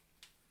for him.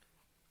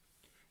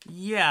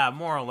 Yeah,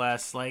 more or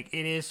less. Like,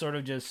 it is sort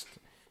of just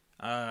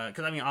because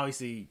I mean,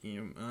 obviously,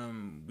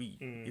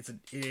 it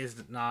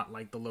is not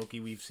like the Loki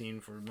we've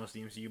seen for most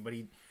of the MCU, but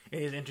it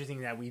is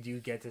interesting that we do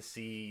get to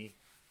see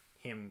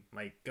him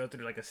like go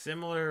through like a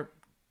similar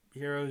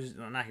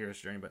not hero's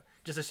journey, but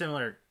just a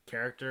similar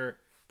character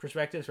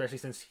perspective, especially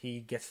since he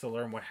gets to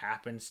learn what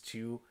happens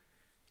to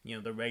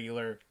the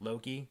regular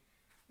Loki.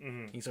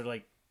 He's sort of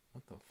like,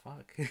 what the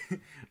fuck?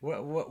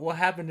 what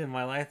happened in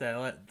my life that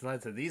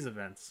led to these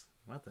events?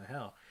 What the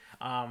hell?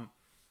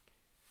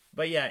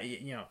 But yeah,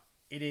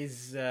 it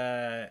is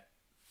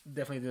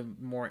definitely the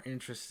more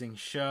interesting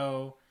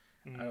show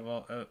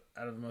out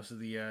of most of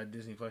the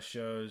Disney Plus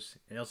shows.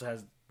 It also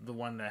has the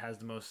one that has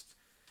the most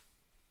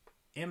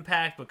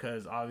impact,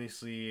 because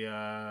obviously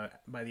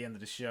by the end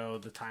of the show,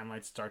 the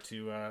timelines start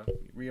to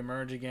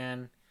reemerge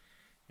again,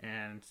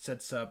 and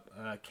sets up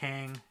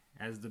Kang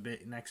as the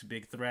next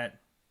big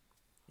threat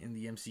in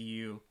the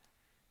MCU,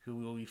 who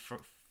we will be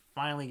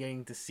finally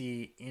getting to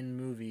see in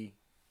movie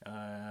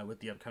with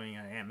the upcoming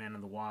Ant-Man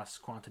and the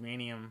Wasp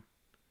Quantumania.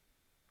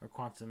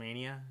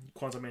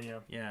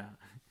 Yeah.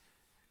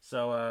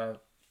 So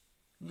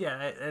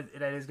yeah,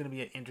 that is going to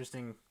be an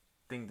interesting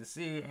thing to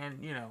see,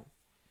 and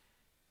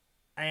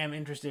I am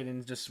interested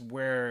in just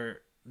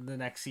where the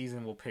next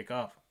season will pick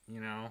up.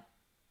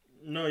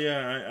 No,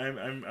 yeah,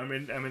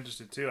 I'm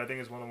interested too. I think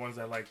it's one of the ones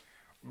that like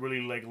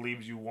really like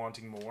leaves you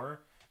wanting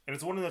more, and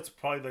it's one that's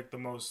probably like the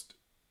most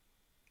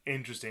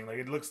interesting. Like,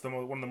 it looks one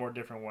of the more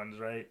different ones,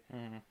 right?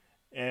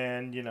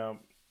 And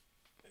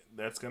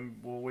that's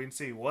we'll wait and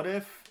see. What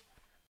if?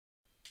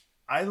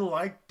 I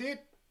liked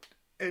it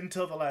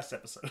until the last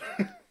episode.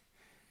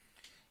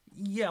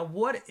 Yeah,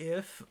 what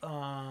if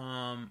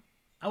I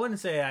wouldn't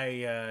say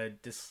I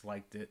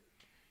disliked it.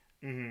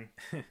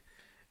 Mm-hmm.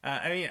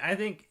 I mean, I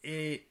think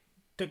it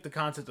took the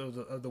concept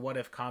of the what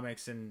if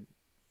comics and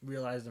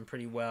realized them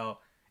pretty well.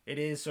 It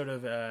is sort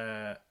of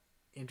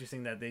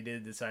interesting that they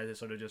did decide to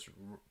sort of just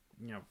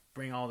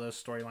bring all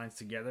those storylines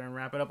together and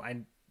wrap it up.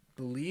 I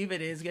believe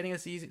it is getting a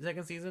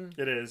second season.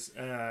 It is.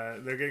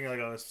 They're getting like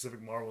a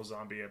specific Marvel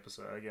zombie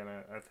episode again.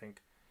 I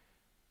think,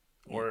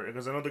 or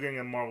because I know they're getting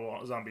a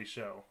Marvel zombie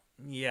show.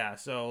 Yeah.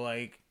 So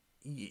like,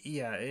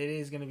 yeah, it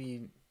is going to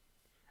be.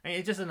 I mean,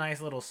 it's just a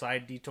nice little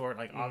side detour.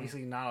 Like,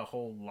 obviously, not a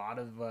whole lot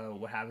of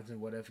what happens in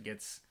What If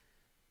gets,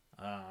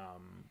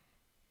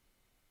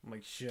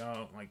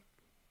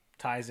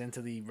 ties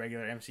into the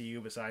regular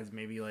MCU. Besides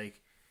maybe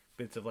like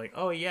bits of like,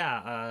 oh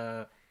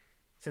yeah,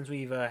 since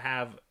we've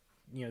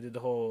did the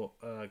whole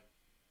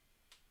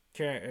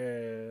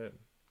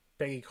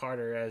Peggy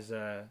Carter as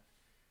a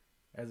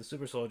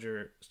super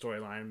soldier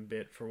storyline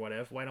bit for What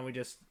If. Why don't we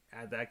just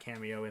add that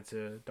cameo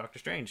into Doctor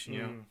Strange? You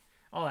know,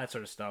 all that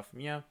sort of stuff.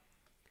 Yeah.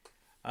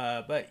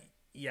 But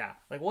yeah,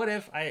 like What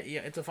If?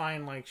 It's a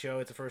fine like show.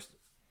 It's a first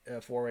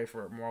foray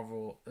for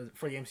Marvel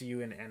for the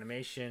MCU in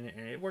animation,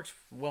 and it works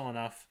well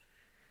enough.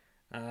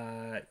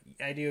 I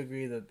do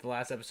agree that the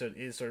last episode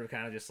is sort of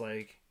kind of just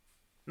like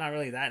not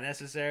really that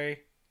necessary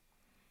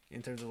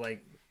in terms of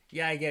like,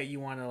 yeah, I get you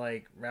want to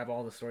like wrap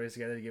all the stories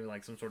together to give it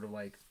like some sort of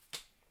like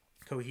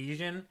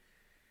cohesion,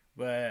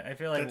 but I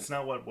feel like that's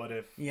not what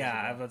If. Yeah,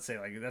 I would say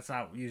like that's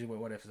not usually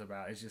what If is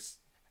about. It's just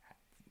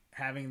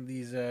having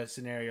these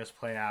scenarios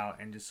play out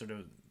and just sort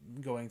of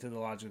going to the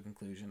logical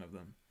conclusion of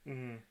them.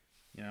 Mm-hmm.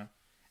 You know?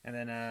 And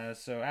then,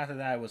 so after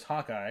that was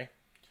Hawkeye.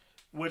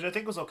 Which I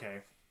think was okay.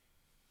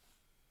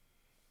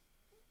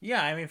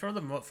 Yeah, I mean, from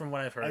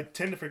what I've heard. I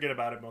tend to forget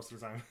about it most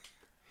of the time.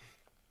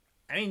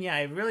 I mean, yeah,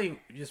 it really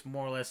just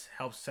more or less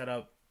helps set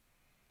up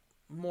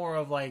more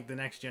of, like, the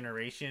next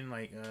generation,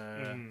 like,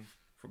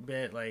 for a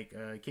bit, like,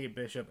 Kate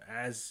Bishop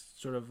as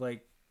sort of,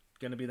 like,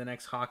 gonna be the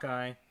next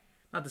Hawkeye.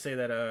 Not to say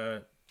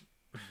that,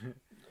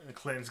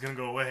 Clinton's gonna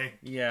go away.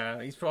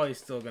 Yeah, he's probably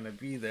still gonna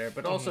be there,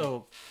 but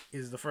also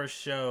is the first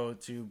show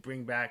to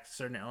bring back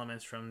certain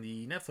elements from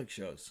the Netflix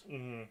shows.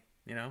 Mm-hmm.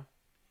 You know,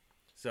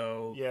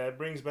 so yeah, it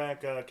brings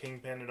back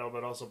Kingpin and all,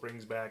 but also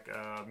brings back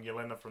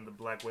Yelena from the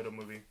Black Widow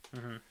movie.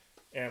 Mm-hmm.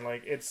 And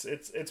like it's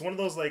one of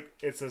those like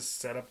it's a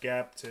setup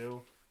gap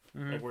too,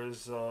 like where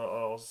it's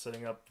all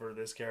setting up for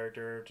this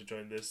character to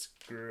join this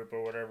group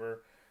or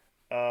whatever.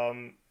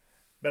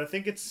 But I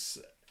think it's.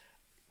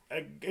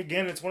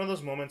 Again, it's one of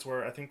those moments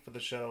where I think for the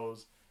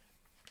shows,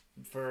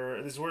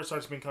 this is where it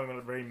starts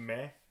becoming very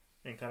meh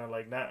and kind of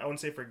like not, I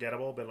wouldn't say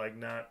forgettable, but like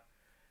not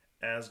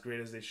as great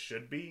as they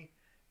should be.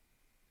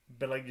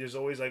 But like there's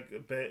always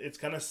like, but it's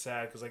kind of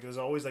sad because like there's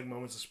always like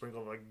moments of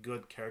sprinkle of like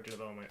good character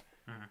development.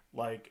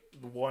 Like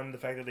the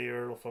fact that they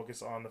are able to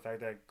focus on the fact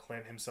that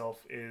Clint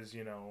himself is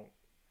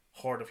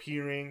hard of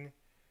hearing,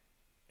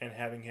 and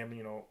having him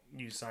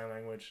use sign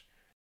language,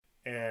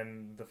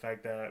 and the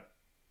fact that.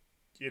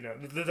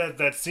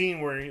 That scene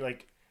where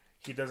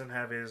he doesn't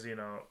have his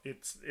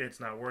it's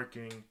not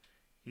working,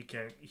 he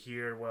can't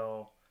hear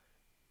well,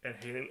 and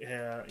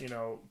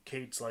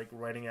Kate's like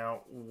writing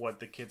out what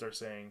the kids are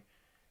saying,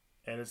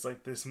 and it's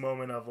like this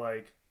moment of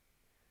like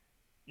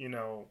it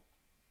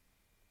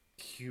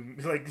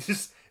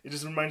just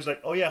reminds you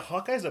like, oh yeah,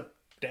 Hawkeye's a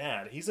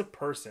dad, he's a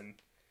person,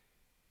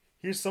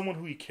 here's someone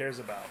who he cares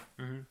about.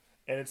 And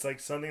it's like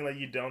something that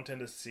you don't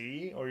tend to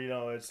see, or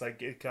it's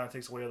like it kind of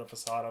takes away the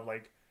facade of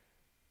like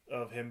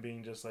of him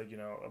being just like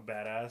a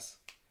badass.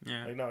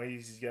 Yeah. Like no,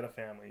 he's got a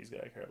family he's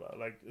got to care about.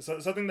 Like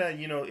something that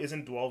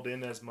isn't dwelled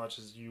in as much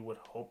as you would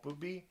hope would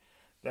be.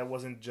 That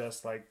wasn't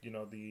just like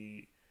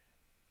the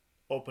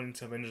opening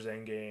to Avengers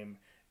Endgame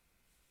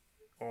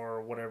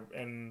or whatever,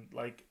 and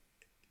like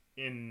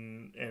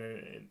in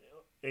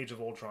Age of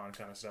Ultron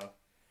kind of stuff.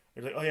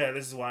 It's like, oh yeah,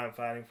 this is why I'm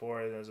fighting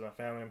for it. This is my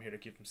family. I'm here to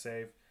keep them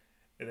safe.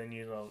 And then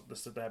the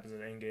stuff that happens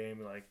in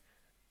Endgame, like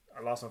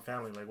I lost my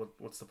family. Like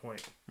what's the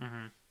point?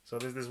 So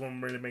this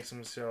one really makes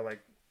him show, like,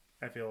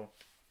 I feel,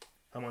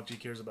 how much he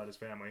cares about his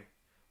family.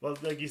 Well,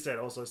 like you said,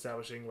 also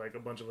establishing, like,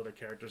 a bunch of other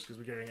characters, because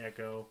we're getting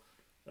Echo,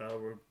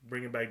 we're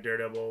bringing back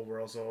Daredevil,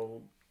 we're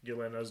also,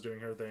 Yelena's doing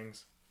her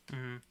things.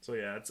 So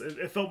yeah,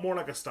 it felt more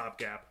like a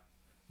stopgap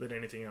than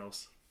anything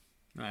else.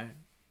 Right.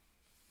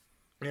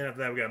 And after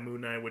that we got Moon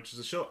Knight, which is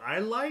a show I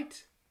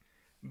liked,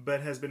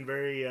 but has been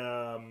very,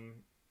 I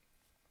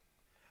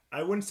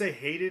wouldn't say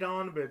hated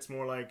on, but it's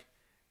more like,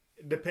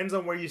 depends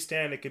on where you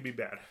stand, it could be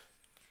bad.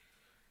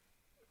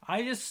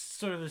 I just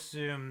sort of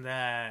assume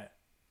that,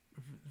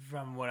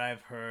 from what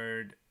I've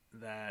heard,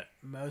 that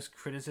most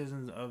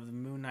criticisms of the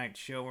Moon Knight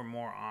show were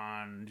more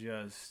on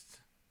just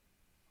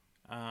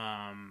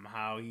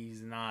how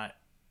he's not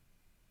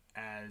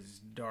as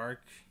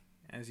dark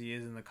as he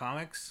is in the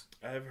comics.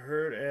 I've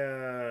heard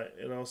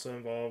it also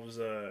involves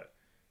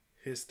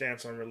his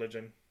stance on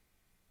religion.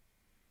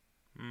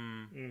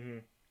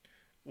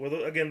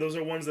 Well, again, those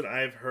are ones that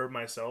I've heard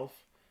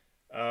myself.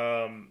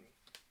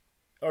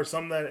 or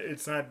some that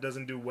it's not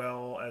doesn't do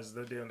well as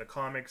they do in the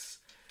comics.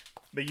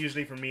 But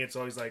usually for me, it's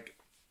always like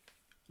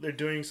they're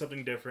doing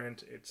something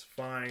different. It's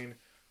fine.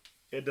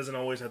 It doesn't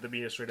always have to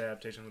be a straight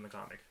adaptation from the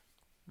comic.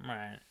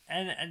 Right.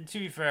 And to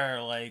be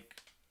fair,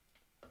 like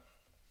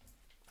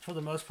for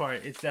the most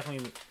part, it's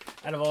definitely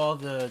out of all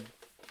the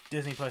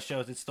Disney Plus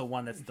shows, it's the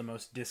one that's the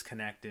most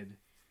disconnected.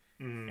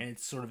 And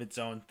it's sort of its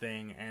own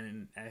thing,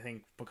 and I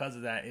think because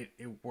of that,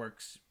 it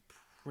works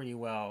pretty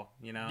well,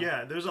 you know?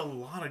 Yeah, there's a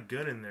lot of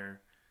good in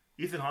there.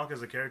 Ethan Hawke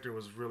as a character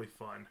was really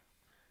fun.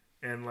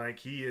 And, like,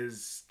 he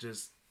is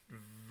just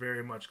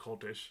very much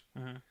cultish.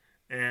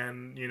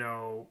 And, you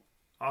know,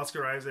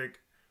 Oscar Isaac,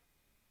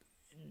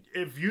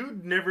 if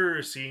you've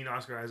never seen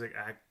Oscar Isaac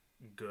act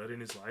good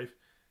in his life,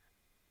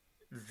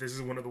 this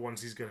is one of the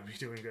ones he's going to be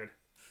doing good.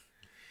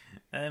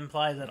 That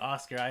implies that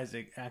Oscar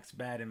Isaac acts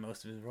bad in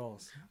most of his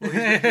roles. Well,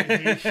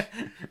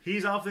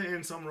 he's often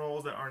in some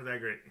roles that aren't that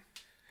great.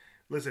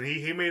 Listen,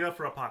 he made up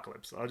for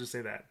Apocalypse. I'll just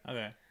say that.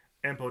 Okay.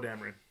 And Poe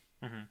Dameron.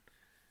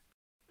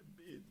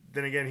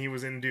 Then again, he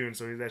was in Dune,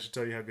 so that should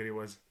tell you how good he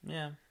was.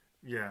 Yeah.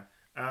 Yeah.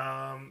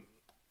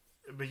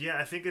 But yeah,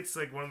 I think it's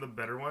like one of the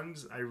better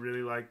ones. I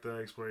really like the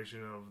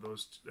exploration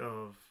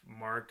of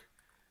Mark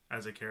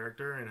as a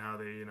character and how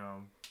they, you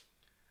know,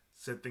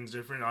 set things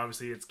different.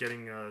 Obviously, it's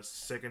getting a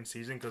second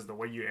season because the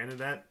way you ended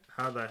that,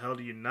 how the hell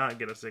do you not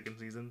get a second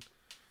season?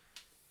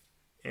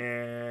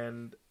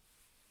 And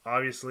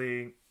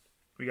obviously,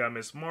 we got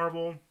Miss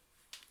Marvel.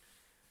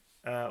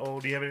 Do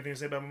you have anything to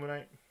say about Moon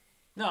Knight?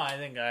 No, I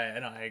think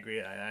I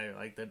agree. I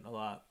liked it a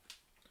lot.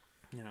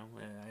 You know,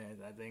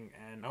 I think,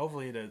 and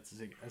hopefully it's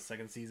a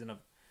second season of.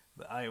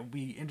 It'll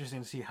be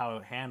interesting to see how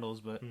it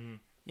handles, but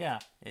yeah,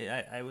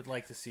 I would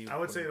like to see. I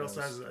would say it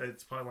also has.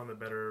 It's probably one of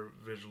the better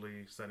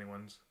visually stunning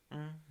ones.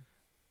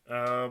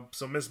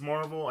 So Miss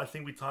Marvel, I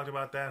think we talked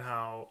about that,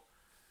 how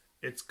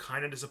it's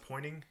kind of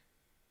disappointing,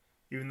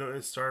 even though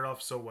it started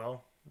off so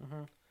well.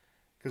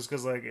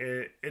 Because like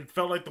it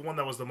felt like the one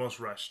that was the most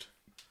rushed.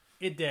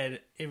 It did.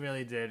 It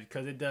really did.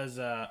 Because it does.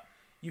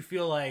 You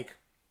feel like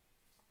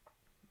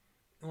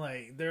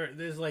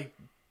there's like.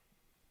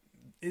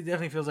 It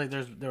definitely feels like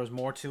there was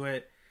more to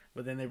it,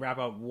 but then they wrap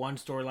up one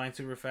storyline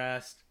super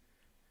fast,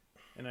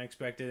 and I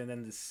expected, and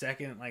then the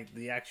second, like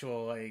the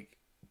actual like,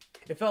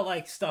 it felt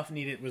like stuff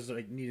needed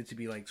to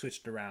be like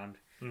switched around.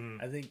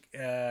 I think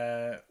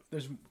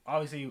there's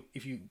obviously,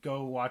 if you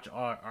go watch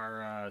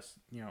our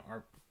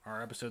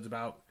episodes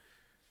about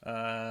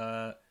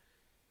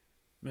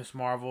Miss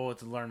Marvel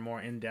to learn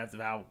more in depth of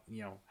how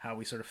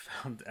we sort of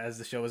found as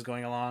the show was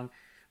going along.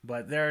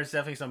 But there's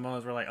definitely some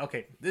moments where, like,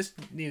 okay, this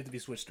needed to be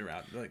switched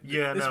around. Like,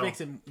 this makes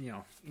it,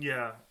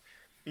 Yeah.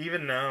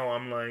 Even now,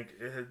 I'm like,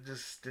 it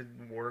just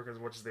didn't work as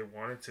much as they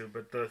wanted to.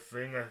 But the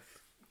thing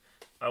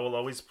I will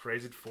always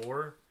praise it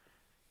for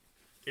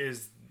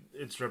is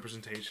its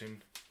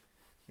representation.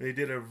 They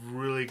did a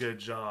really good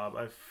job.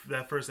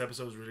 That first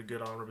episode was really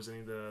good on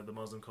representing the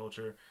Muslim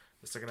culture.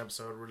 The second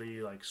episode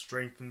really, like,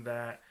 strengthened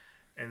that.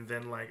 And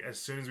then, like,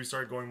 as soon as we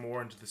started going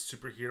more into the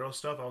superhero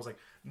stuff, I was like,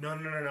 no.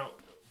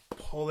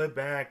 Pull it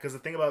back, because the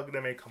thing about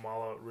that made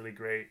Kamala really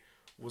great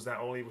was not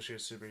only was she a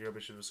superhero,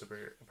 but she was a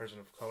person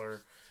of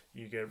color.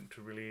 You get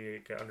to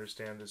really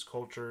understand this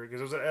culture,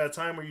 because it was at a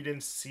time where you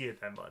didn't see it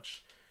that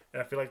much,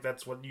 and I feel like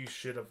that's what you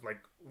should have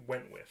like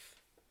went with,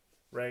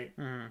 right?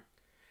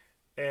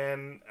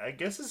 And I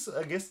guess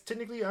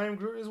technically I Am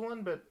Groot is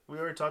one, but we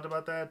already talked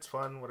about that. It's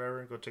fun,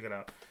 whatever. Go check it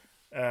out.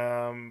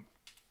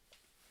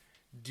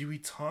 Do we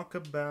talk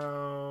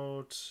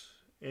about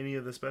any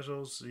of the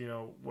specials? You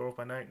know, Werewolf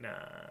by Night?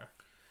 Nah.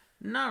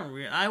 Not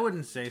really. I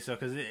wouldn't say so,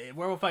 because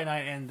Werewolf by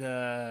Night and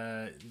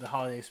the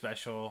holiday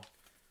special,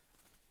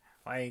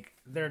 like,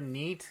 they're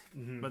neat,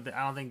 but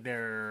I don't think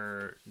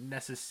they're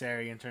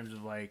necessary in terms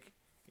of like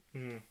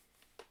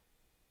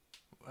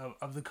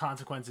of the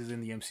consequences in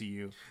the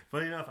MCU.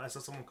 Funny enough, I saw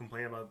someone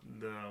complain about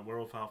the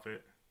werewolf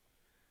outfit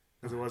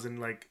because it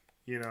wasn't like,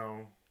 you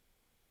know,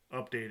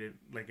 updated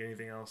like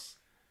anything else,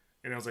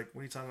 and I was like,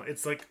 "What are you talking about?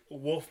 It's like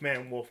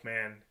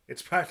Wolfman.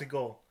 It's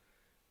practical."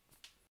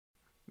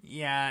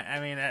 Yeah,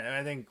 I mean,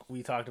 I think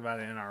we talked about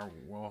it in our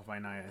Werewolf by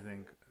Night. I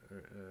think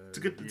it's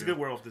a good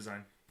werewolf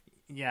design.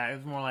 Yeah, it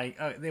was more like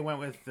they went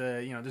with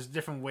there's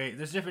different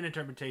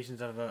interpretations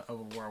of a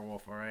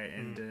werewolf, all right,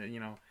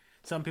 and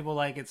some people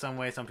like it some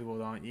way, some people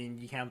don't.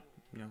 You can't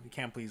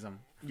please them.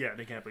 Yeah,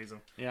 they can't please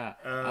them. Yeah.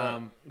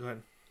 Go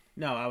ahead.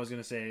 No, I was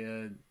gonna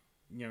say,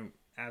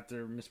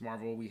 after Miss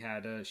Marvel, we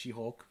had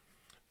She-Hulk,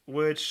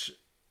 which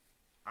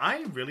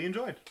I really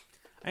enjoyed.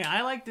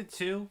 I liked it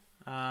too.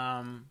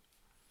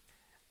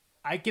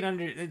 I can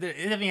it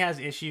definitely has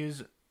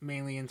issues,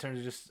 mainly in terms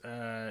of just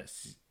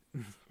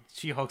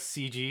She-Hulk's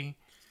CG.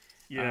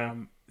 Yeah.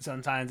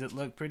 Sometimes it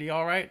looked pretty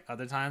all right.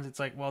 Other times it's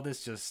like, well,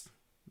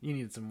 you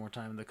needed some more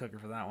time in the cooker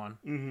for that one.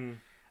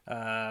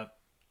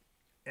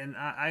 And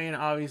I mean,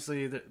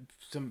 obviously,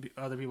 some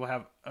other people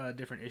have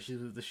different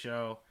issues with the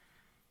show.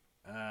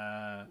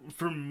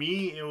 For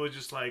me, it was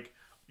just like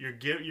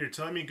you're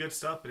telling me good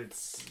stuff, but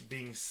it's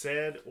being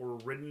said or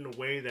written in a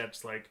way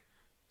that's like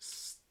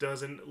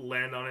doesn't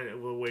land on it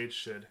the way it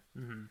should.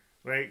 Mm-hmm.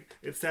 Right?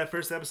 It's that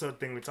first episode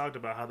thing we talked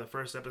about, how the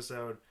first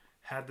episode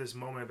had this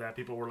moment that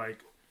people were like,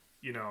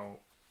 you know,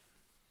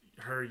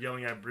 her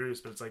yelling at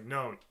Bruce, but it's like,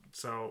 no.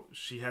 So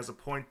she has a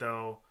point,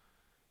 though.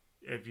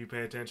 If you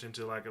pay attention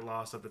to like a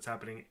lot of stuff that's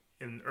happening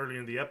early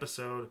in the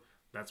episode,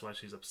 that's why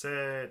she's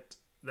upset.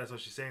 That's why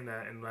she's saying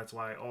that, and that's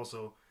why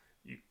also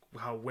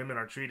how women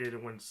are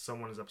treated when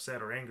someone is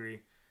upset or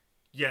angry.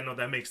 Yeah, no,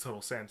 that makes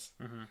total sense.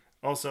 Mm-hmm.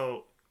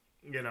 Also,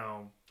 you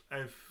know,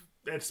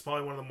 it's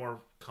probably one of the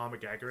more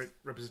comic accurate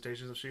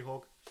representations of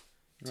She-Hulk,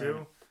 too.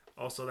 Right.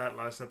 Also, that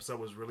last episode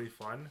was really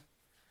fun.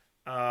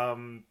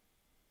 And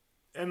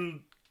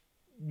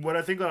what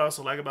I think that I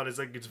also like about it is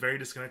like it's very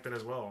disconnected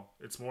as well.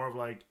 It's more of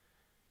like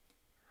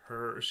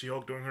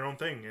She-Hulk doing her own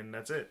thing, and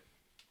that's it.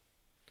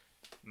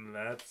 And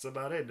that's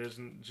about it.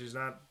 She's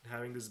not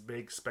having this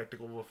big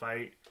spectacle of a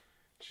fight.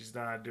 She's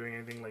not doing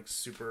anything like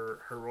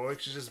super heroic.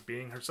 She's just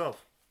being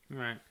herself.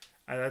 Right.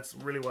 And that's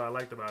really what I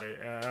liked about it.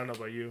 I don't know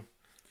about you.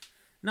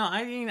 No,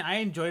 I mean I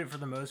enjoyed it for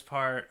the most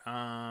part.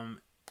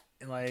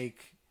 Like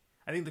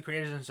I think the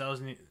creators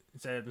themselves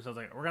said themselves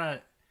like we're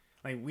gonna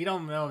like we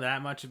don't know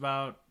that much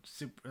about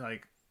super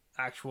like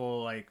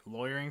actual like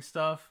lawyering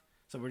stuff,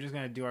 so we're just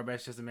gonna do our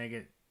best just to make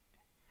it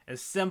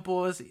as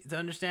simple as to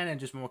understand and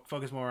just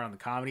focus more on the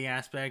comedy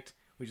aspect,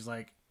 which is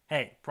like,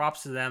 hey,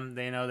 props to them.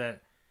 They know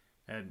that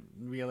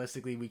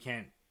realistically we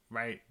can't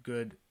write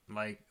good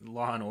like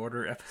Law and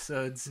Order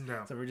episodes,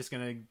 no. So we're just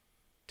gonna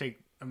take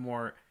a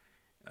more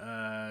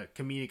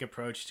comedic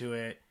approach to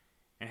it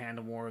and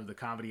handle more of the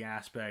comedy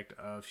aspect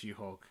of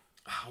She-Hulk.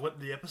 What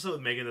the episode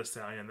with Megan Thee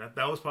Stallion,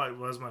 that was probably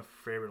my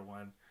favorite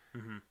one.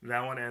 Mm-hmm.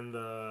 That one and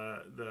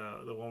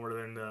the one where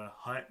they're in the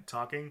hut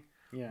talking.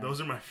 Yeah, those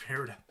are my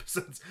favorite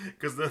episodes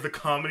because the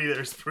comedy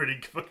there is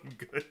pretty fucking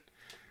good.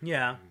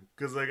 Yeah,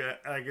 because like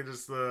I could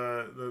just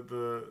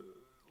the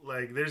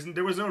like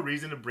there was no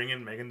reason to bring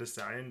in Megan Thee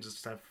Stallion,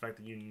 just the fact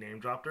that you name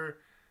dropped her,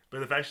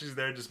 but the fact she's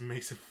there just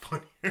makes it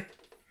funnier.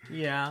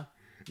 Yeah.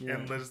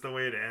 And just the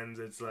way it ends,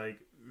 it's like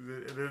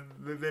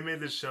they made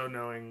this show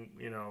knowing,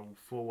 you know,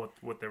 full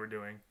what they were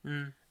doing.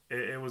 Mm.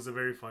 It was a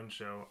very fun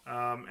show,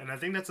 and I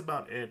think that's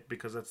about it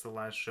because that's the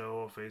last show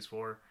of Phase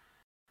 4.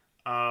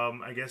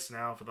 I guess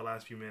now for the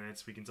last few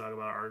minutes we can talk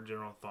about our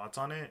general thoughts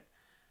on it.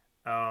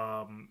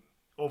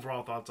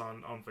 Overall thoughts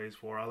on Phase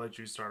 4. I'll let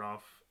you start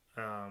off.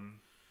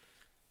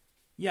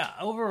 Yeah,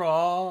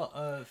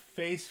 overall,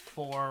 Phase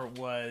 4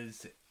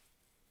 was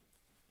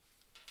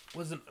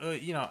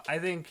you know, I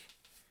think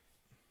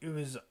it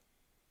was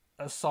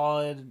a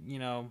solid, you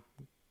know,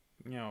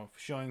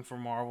 showing for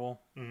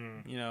Marvel.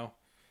 Mm-hmm. You know,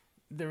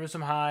 there were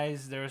some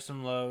highs, there were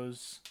some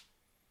lows.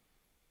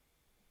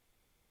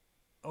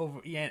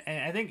 And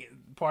I think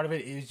part of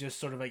it is just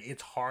sort of like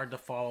it's hard to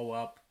follow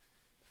up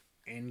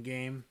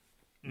Endgame,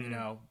 you Mm-hmm.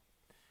 know,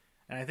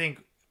 and I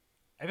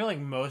feel like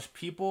most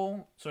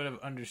people sort of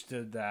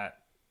understood that.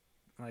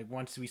 Like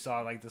once we saw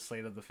like the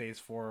slate of the Phase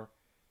 4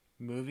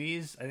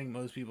 movies, I think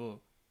most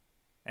people.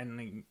 And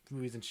like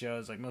movies and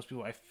shows, like most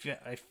people,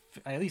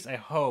 at least I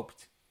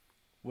hoped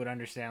would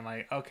understand.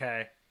 Like,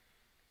 okay,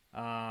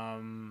 because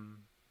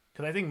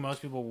I think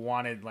most people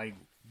wanted like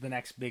the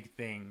next big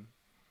thing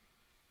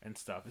and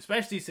stuff,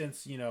 especially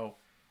since you know,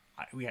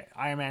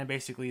 Iron Man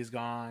basically is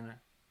gone,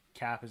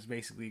 Cap is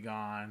basically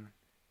gone,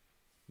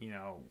 you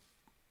know,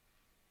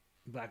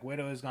 Black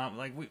Widow is gone.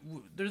 Like,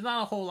 there's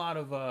not a whole lot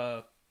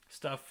of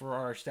stuff for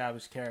our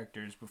established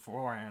characters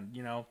beforehand,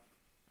 you know,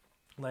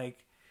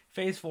 like.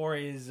 Phase 4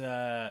 is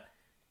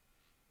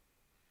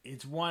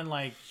it's one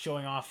like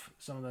showing off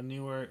some of the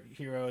newer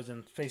heroes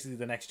and basically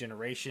the next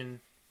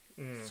generation,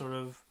 sort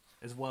of,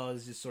 as well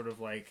as just sort of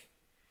like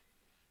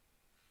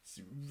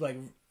you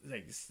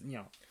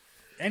know,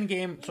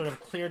 Endgame sort of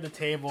cleared the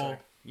table,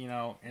 you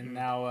know, and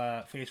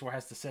now Phase 4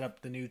 has to set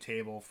up the new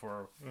table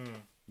for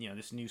you know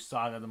this new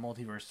saga, the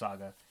multiverse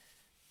saga,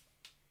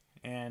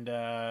 and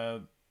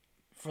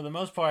for the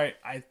most part,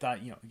 I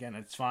thought you know again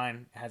it's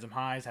fine. It had some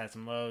highs, had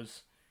some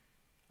lows.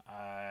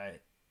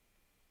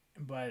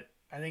 But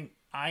I think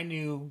I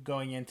knew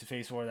going into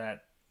Phase 4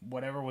 that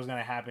whatever was going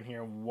to happen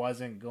here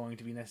wasn't going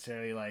to be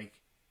necessarily like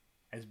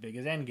as big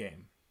as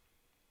Endgame.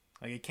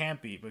 Like it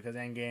can't be because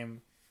Endgame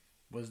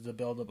was the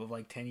buildup of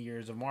like 10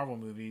 years of Marvel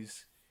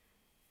movies,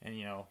 and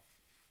you know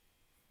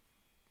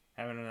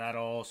having that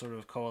all sort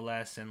of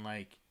coalesce and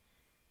like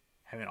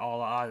having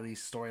all of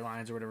these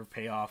storylines or whatever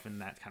pay off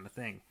and that kind of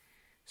thing.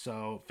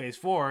 So Phase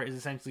 4 is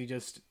essentially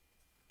just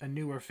a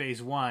newer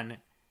Phase 1.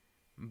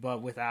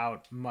 But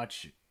without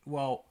much,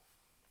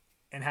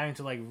 and having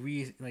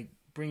to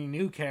bring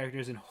new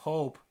characters and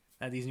hope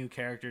that these new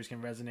characters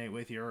can resonate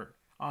with your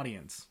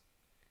audience.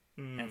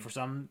 And for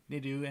some they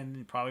do,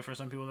 and probably for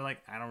some people they're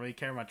like, I don't really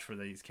care much for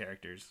these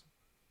characters,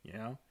 you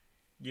know?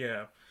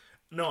 Yeah,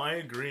 no, I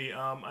agree.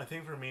 I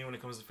think for me when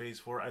it comes to Phase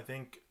 4, I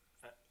think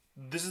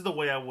this is the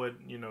way I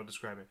would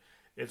describe it.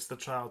 It's the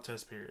trial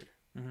test period.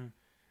 Mm-hmm.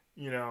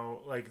 You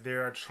know, like they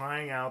are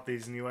trying out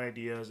these new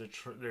ideas.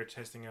 They're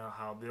testing out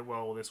how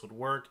well this would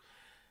work.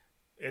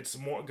 It's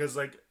more because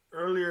like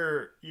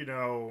earlier, you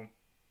know,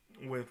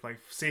 with like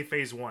say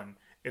Phase 1.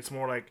 It's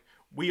more like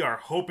we are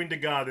hoping to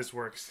God this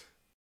works.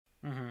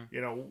 Mm-hmm. You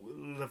know,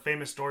 the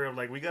famous story of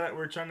like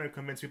we're trying to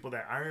convince people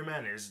that Iron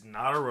Man is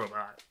not a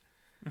robot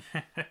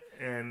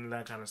and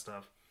that kind of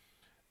stuff.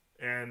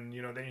 And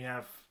you know, then you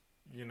have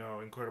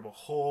Incredible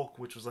Hulk,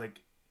 which was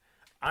like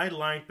I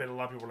liked, but a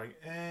lot of people were like,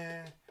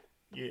 eh.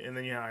 Yeah, and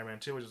then you have Iron Man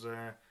 2, which is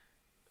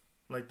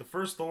like the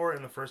first Thor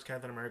and the first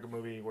Captain America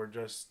movie were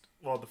just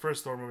the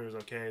first Thor movie was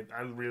okay.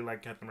 I really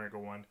liked Captain America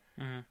 1.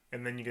 Mm-hmm.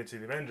 And then you get to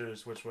the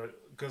Avengers, which was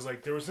because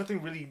like there was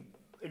nothing really.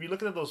 If you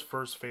look at those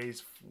first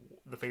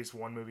the Phase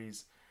 1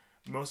 movies,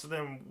 most of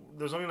them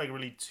there's only like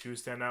really two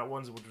standout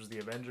ones, which was the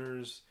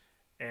Avengers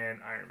and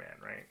Iron Man,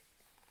 right?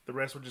 The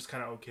rest were just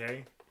kind of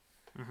okay.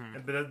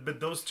 Mm-hmm. But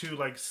those two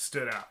like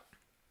stood out,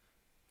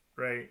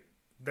 right?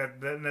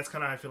 That's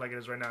kind of how I feel like it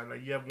is right now.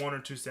 Like you have one or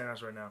two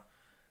standouts right now,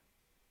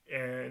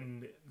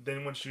 and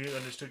then once you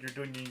understood you're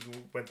doing, you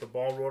went the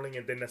ball rolling,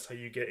 and then that's how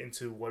you get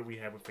into what we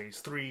have with Phase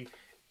 3,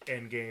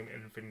 Endgame,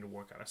 and Infinity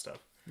War kind of stuff.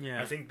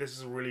 Yeah, I think this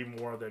is really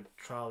more of the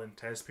trial and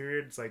test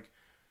period. It's like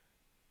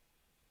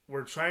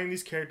we're trying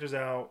these characters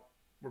out.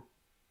 We're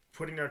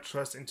putting our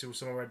trust into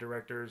some of our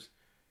directors.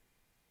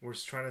 We're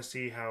trying to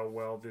see how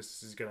well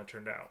this is gonna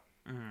turn out,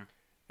 mm-hmm.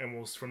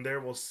 and from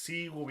there we'll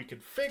see what we can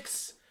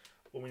fix,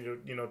 what we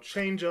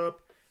change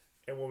up,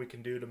 and what we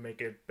can do to make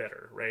it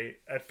better. Right?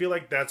 I feel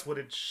like that's what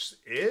it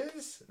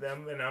is,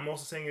 and I'm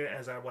also saying it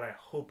as what I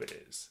hope it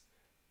is,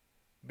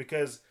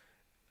 because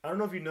I don't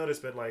know if you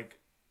noticed, but like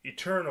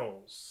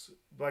Eternals,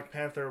 Black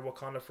Panther,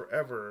 Wakanda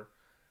Forever,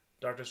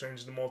 Doctor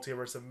Strange in the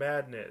Multiverse of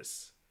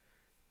Madness,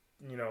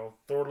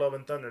 Thor: Love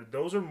and Thunder.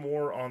 Those are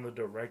more on the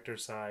director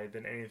side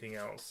than anything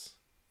else,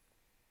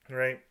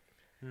 right?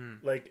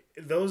 Like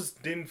those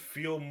didn't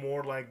feel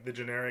more like the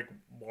generic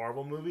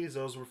Marvel movies.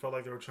 Those felt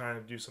like they were trying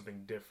to do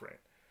something different.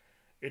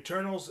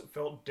 Eternals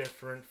felt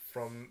different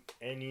from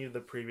any of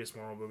the previous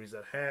Marvel movies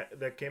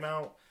that came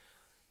out.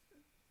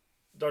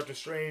 Doctor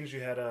Strange,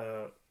 you had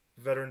a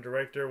veteran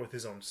director with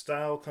his own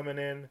style coming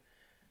in.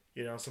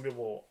 Some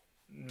people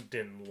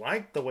didn't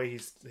like the way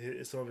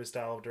some of his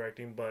style of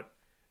directing, but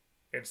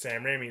it's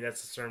Sam Raimi.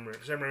 That's Sam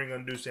Raimi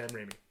gonna do Sam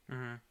Raimi.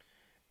 Mm-hmm.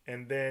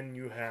 And then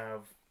you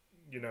have,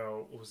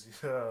 what was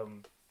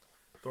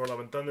Thor: Love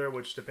and Thunder,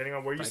 which depending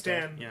on where you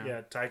stand,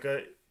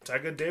 Taika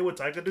did what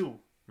Taika do,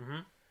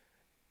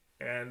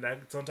 and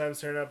that sometimes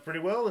turned out pretty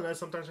well, and that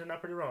sometimes turned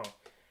out pretty wrong.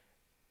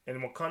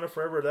 And Wakanda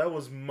Forever, that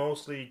was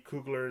mostly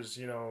Coogler's,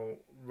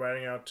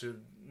 writing out to,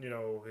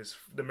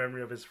 the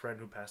memory of his friend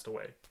who passed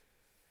away.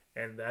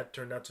 And that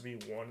turned out to be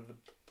one of the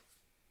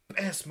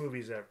best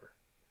movies ever.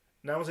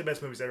 Not only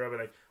best movies ever, but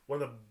like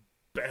one of the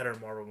better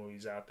Marvel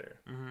movies out there.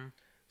 Mm-hmm.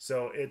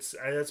 So that's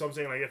what I'm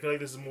saying. Like I feel like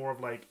this is more of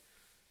like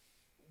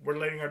we're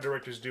letting our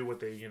directors do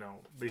what they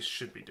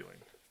should be doing.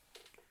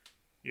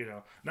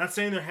 Not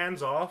saying they're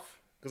hands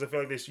off, because I feel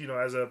like this,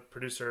 as a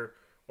producer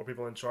or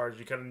people in charge,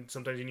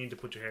 sometimes you need to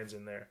put your hands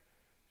in there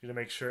to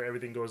make sure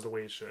everything goes the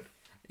way it should.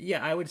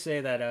 Yeah, I would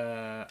say that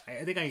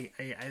I think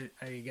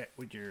I get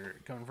what you're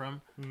coming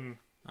from. Mm-hmm.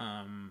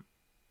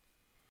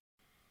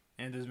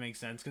 And it does make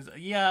sense because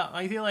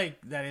I feel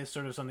like that is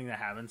sort of something that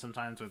happens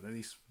sometimes with at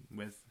least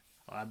with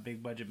a lot of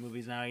big budget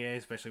movies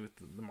nowadays, especially with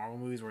the Marvel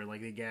movies, where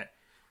like they get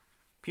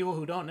people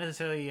who don't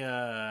necessarily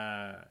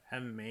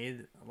haven't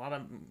made a lot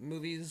of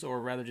movies,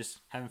 or rather just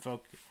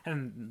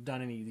haven't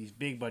done any of these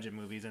big budget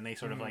movies, and they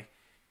sort of like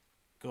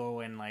go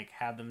and like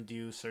have them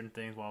do certain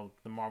things while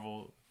the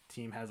Marvel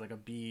team has like a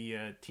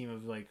team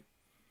of like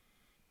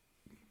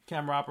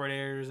camera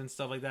operators and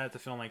stuff like that to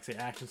film like say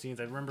action scenes.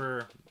 I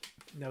remember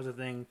that was a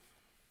thing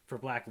for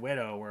Black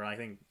Widow where I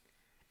think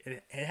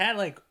it had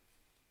like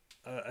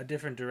a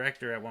different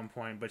director at one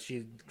point, but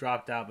she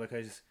dropped out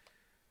because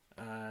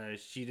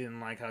she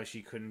didn't like how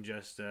she couldn't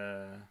just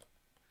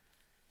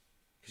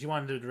she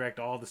wanted to direct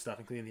all the stuff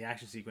including the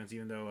action sequence,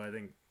 even though I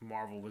think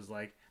Marvel was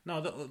like, no,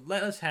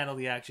 let us handle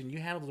the action, you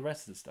handle the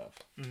rest of the stuff.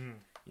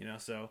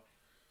 So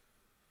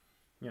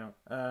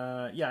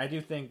I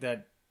do think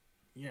that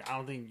I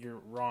don't think you're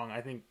wrong.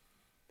 I think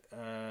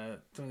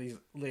some of these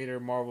later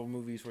Marvel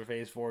movies for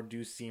Phase 4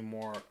 do seem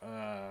more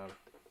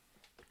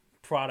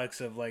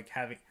products of like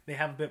they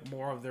have a bit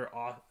more of their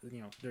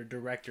their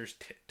director's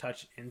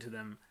touch into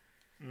them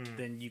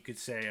than you could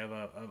say of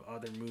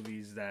other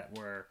movies that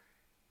were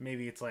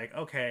maybe it's like,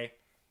 okay,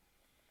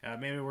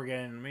 maybe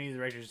the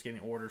director's just getting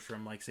orders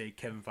from like say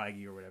Kevin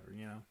Feige or whatever,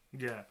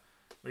 Yeah,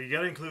 but you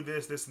gotta include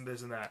this and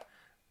this and that,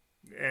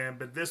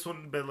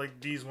 but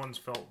like these ones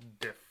felt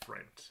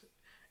different.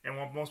 And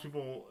what most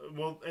people,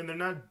 and they're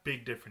not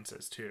big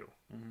differences too.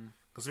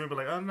 Because some people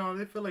are like, oh no,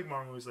 they feel like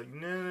Marvel movies. Like,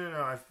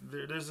 no.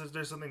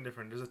 There's something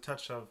different. There's a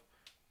touch of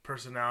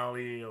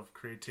personality, of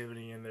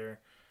creativity in there.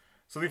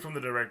 Something from the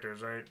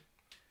directors, right?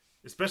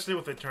 Especially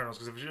with Eternals.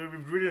 Because if you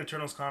read an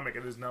Eternals comic,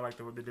 it is not like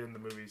what they did in the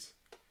movies.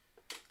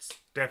 It's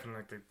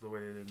definitely like the way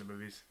they did in the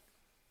movies.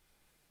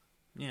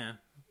 Yeah.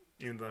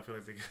 Even though I feel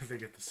like they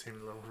get the same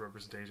level of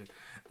representation.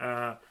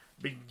 But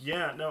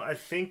yeah, no, I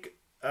think...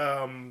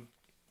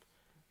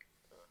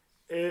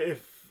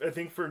 if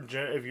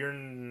if you're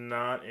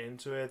not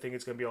into it, I think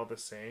it's gonna be all the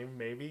same,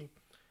 maybe.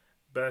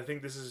 But I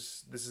think this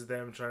is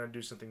them trying to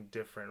do something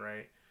different,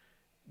 right?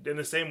 In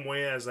the same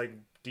way as like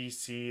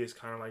DC is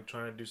kind of like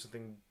trying to do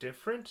something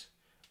different.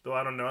 Though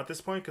I don't know at this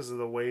point because of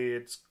the way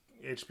it's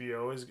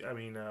HBO is. I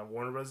mean,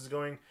 Warner Bros is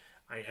going.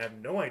 I have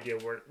no idea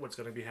what's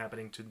going to be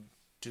happening to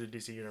the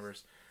DC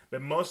universe.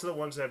 But most of the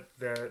ones that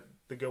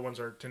the good ones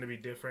are tend to be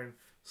different.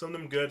 Some of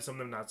them good, some of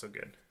them not so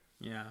good.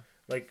 Yeah.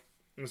 Like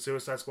the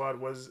Suicide Squad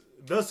was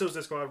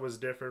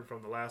different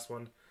from the last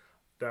one.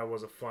 That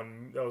was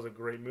a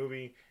great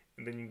movie.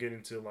 And then you get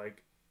into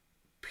like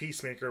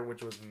Peacemaker,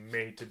 which was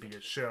made to be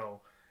a show,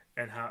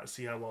 and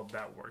see how well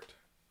that worked.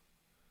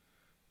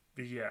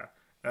 But yeah,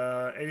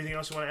 anything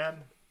else you want to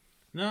add?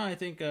 No, I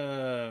think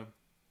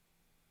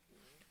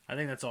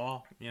that's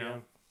all. You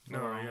know. No,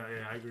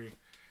 yeah, I agree.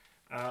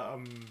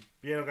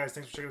 Guys,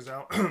 thanks for checking us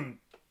out.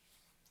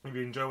 If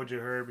you enjoyed what you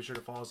heard, be sure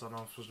to follow us on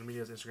all social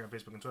medias, Instagram,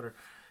 Facebook, and Twitter.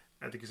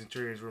 At the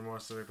Centurions, we're more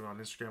selective on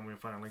Instagram. We can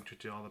find a link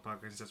to all the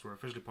podcasts that we're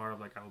officially part of,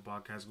 like Apple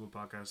Podcasts,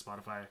 Google Podcasts,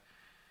 Spotify,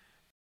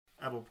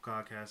 Apple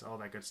Podcasts, all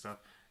that good stuff.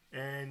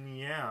 And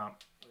yeah,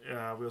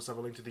 we also have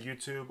a link to the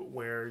YouTube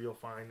where you'll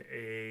find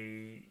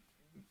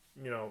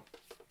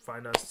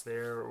find us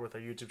there with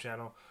our YouTube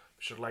channel.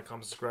 Be sure to like,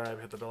 comment,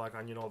 subscribe, hit the bell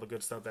icon, all the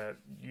good stuff that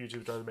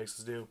YouTube does makes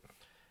us do.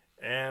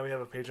 And we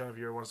have a Patreon if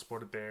you ever want to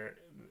support it there.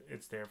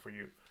 It's there for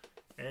you.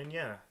 And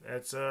yeah,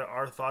 that's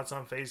our thoughts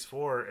on Phase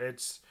 4.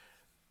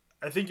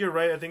 I think you're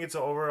right. I think it's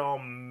an overall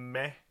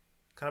meh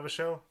kind of a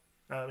showing.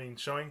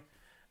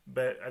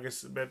 But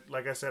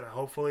like I said,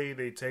 hopefully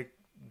they take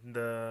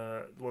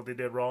what they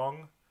did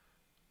wrong,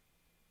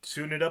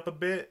 tune it up a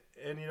bit,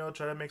 and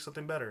try to make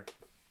something better.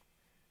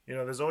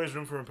 There's always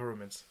room for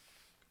improvements.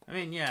 I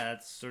mean, yeah,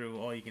 that's sort of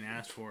all you can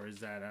ask for is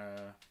that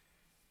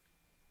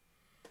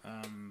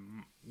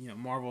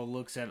Marvel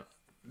looks at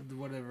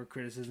whatever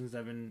criticisms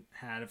have been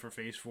had for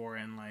Phase 4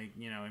 and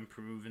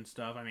improve and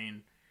stuff. I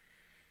mean,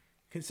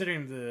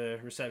 considering the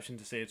reception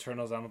to say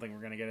Eternals, I don't think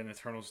we're gonna get an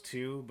Eternals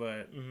 2,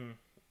 but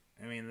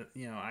I mean,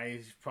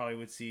 I probably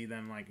would see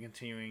them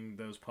continuing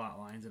those plot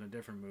lines in a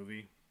different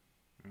movie.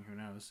 I mean, who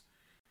knows?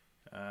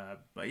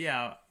 But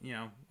yeah,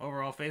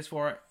 overall Phase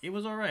 4, it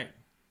was all right.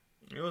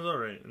 It was all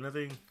right.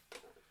 Nothing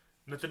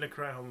to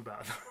cry home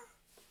about.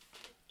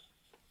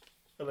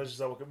 Let's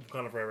just all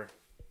Wakanda forever.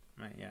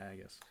 Right, yeah, I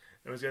guess.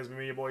 Anyways, guys,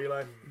 me, your boy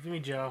Eli. It's me,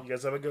 Joe. You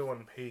guys have a good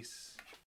one. Peace.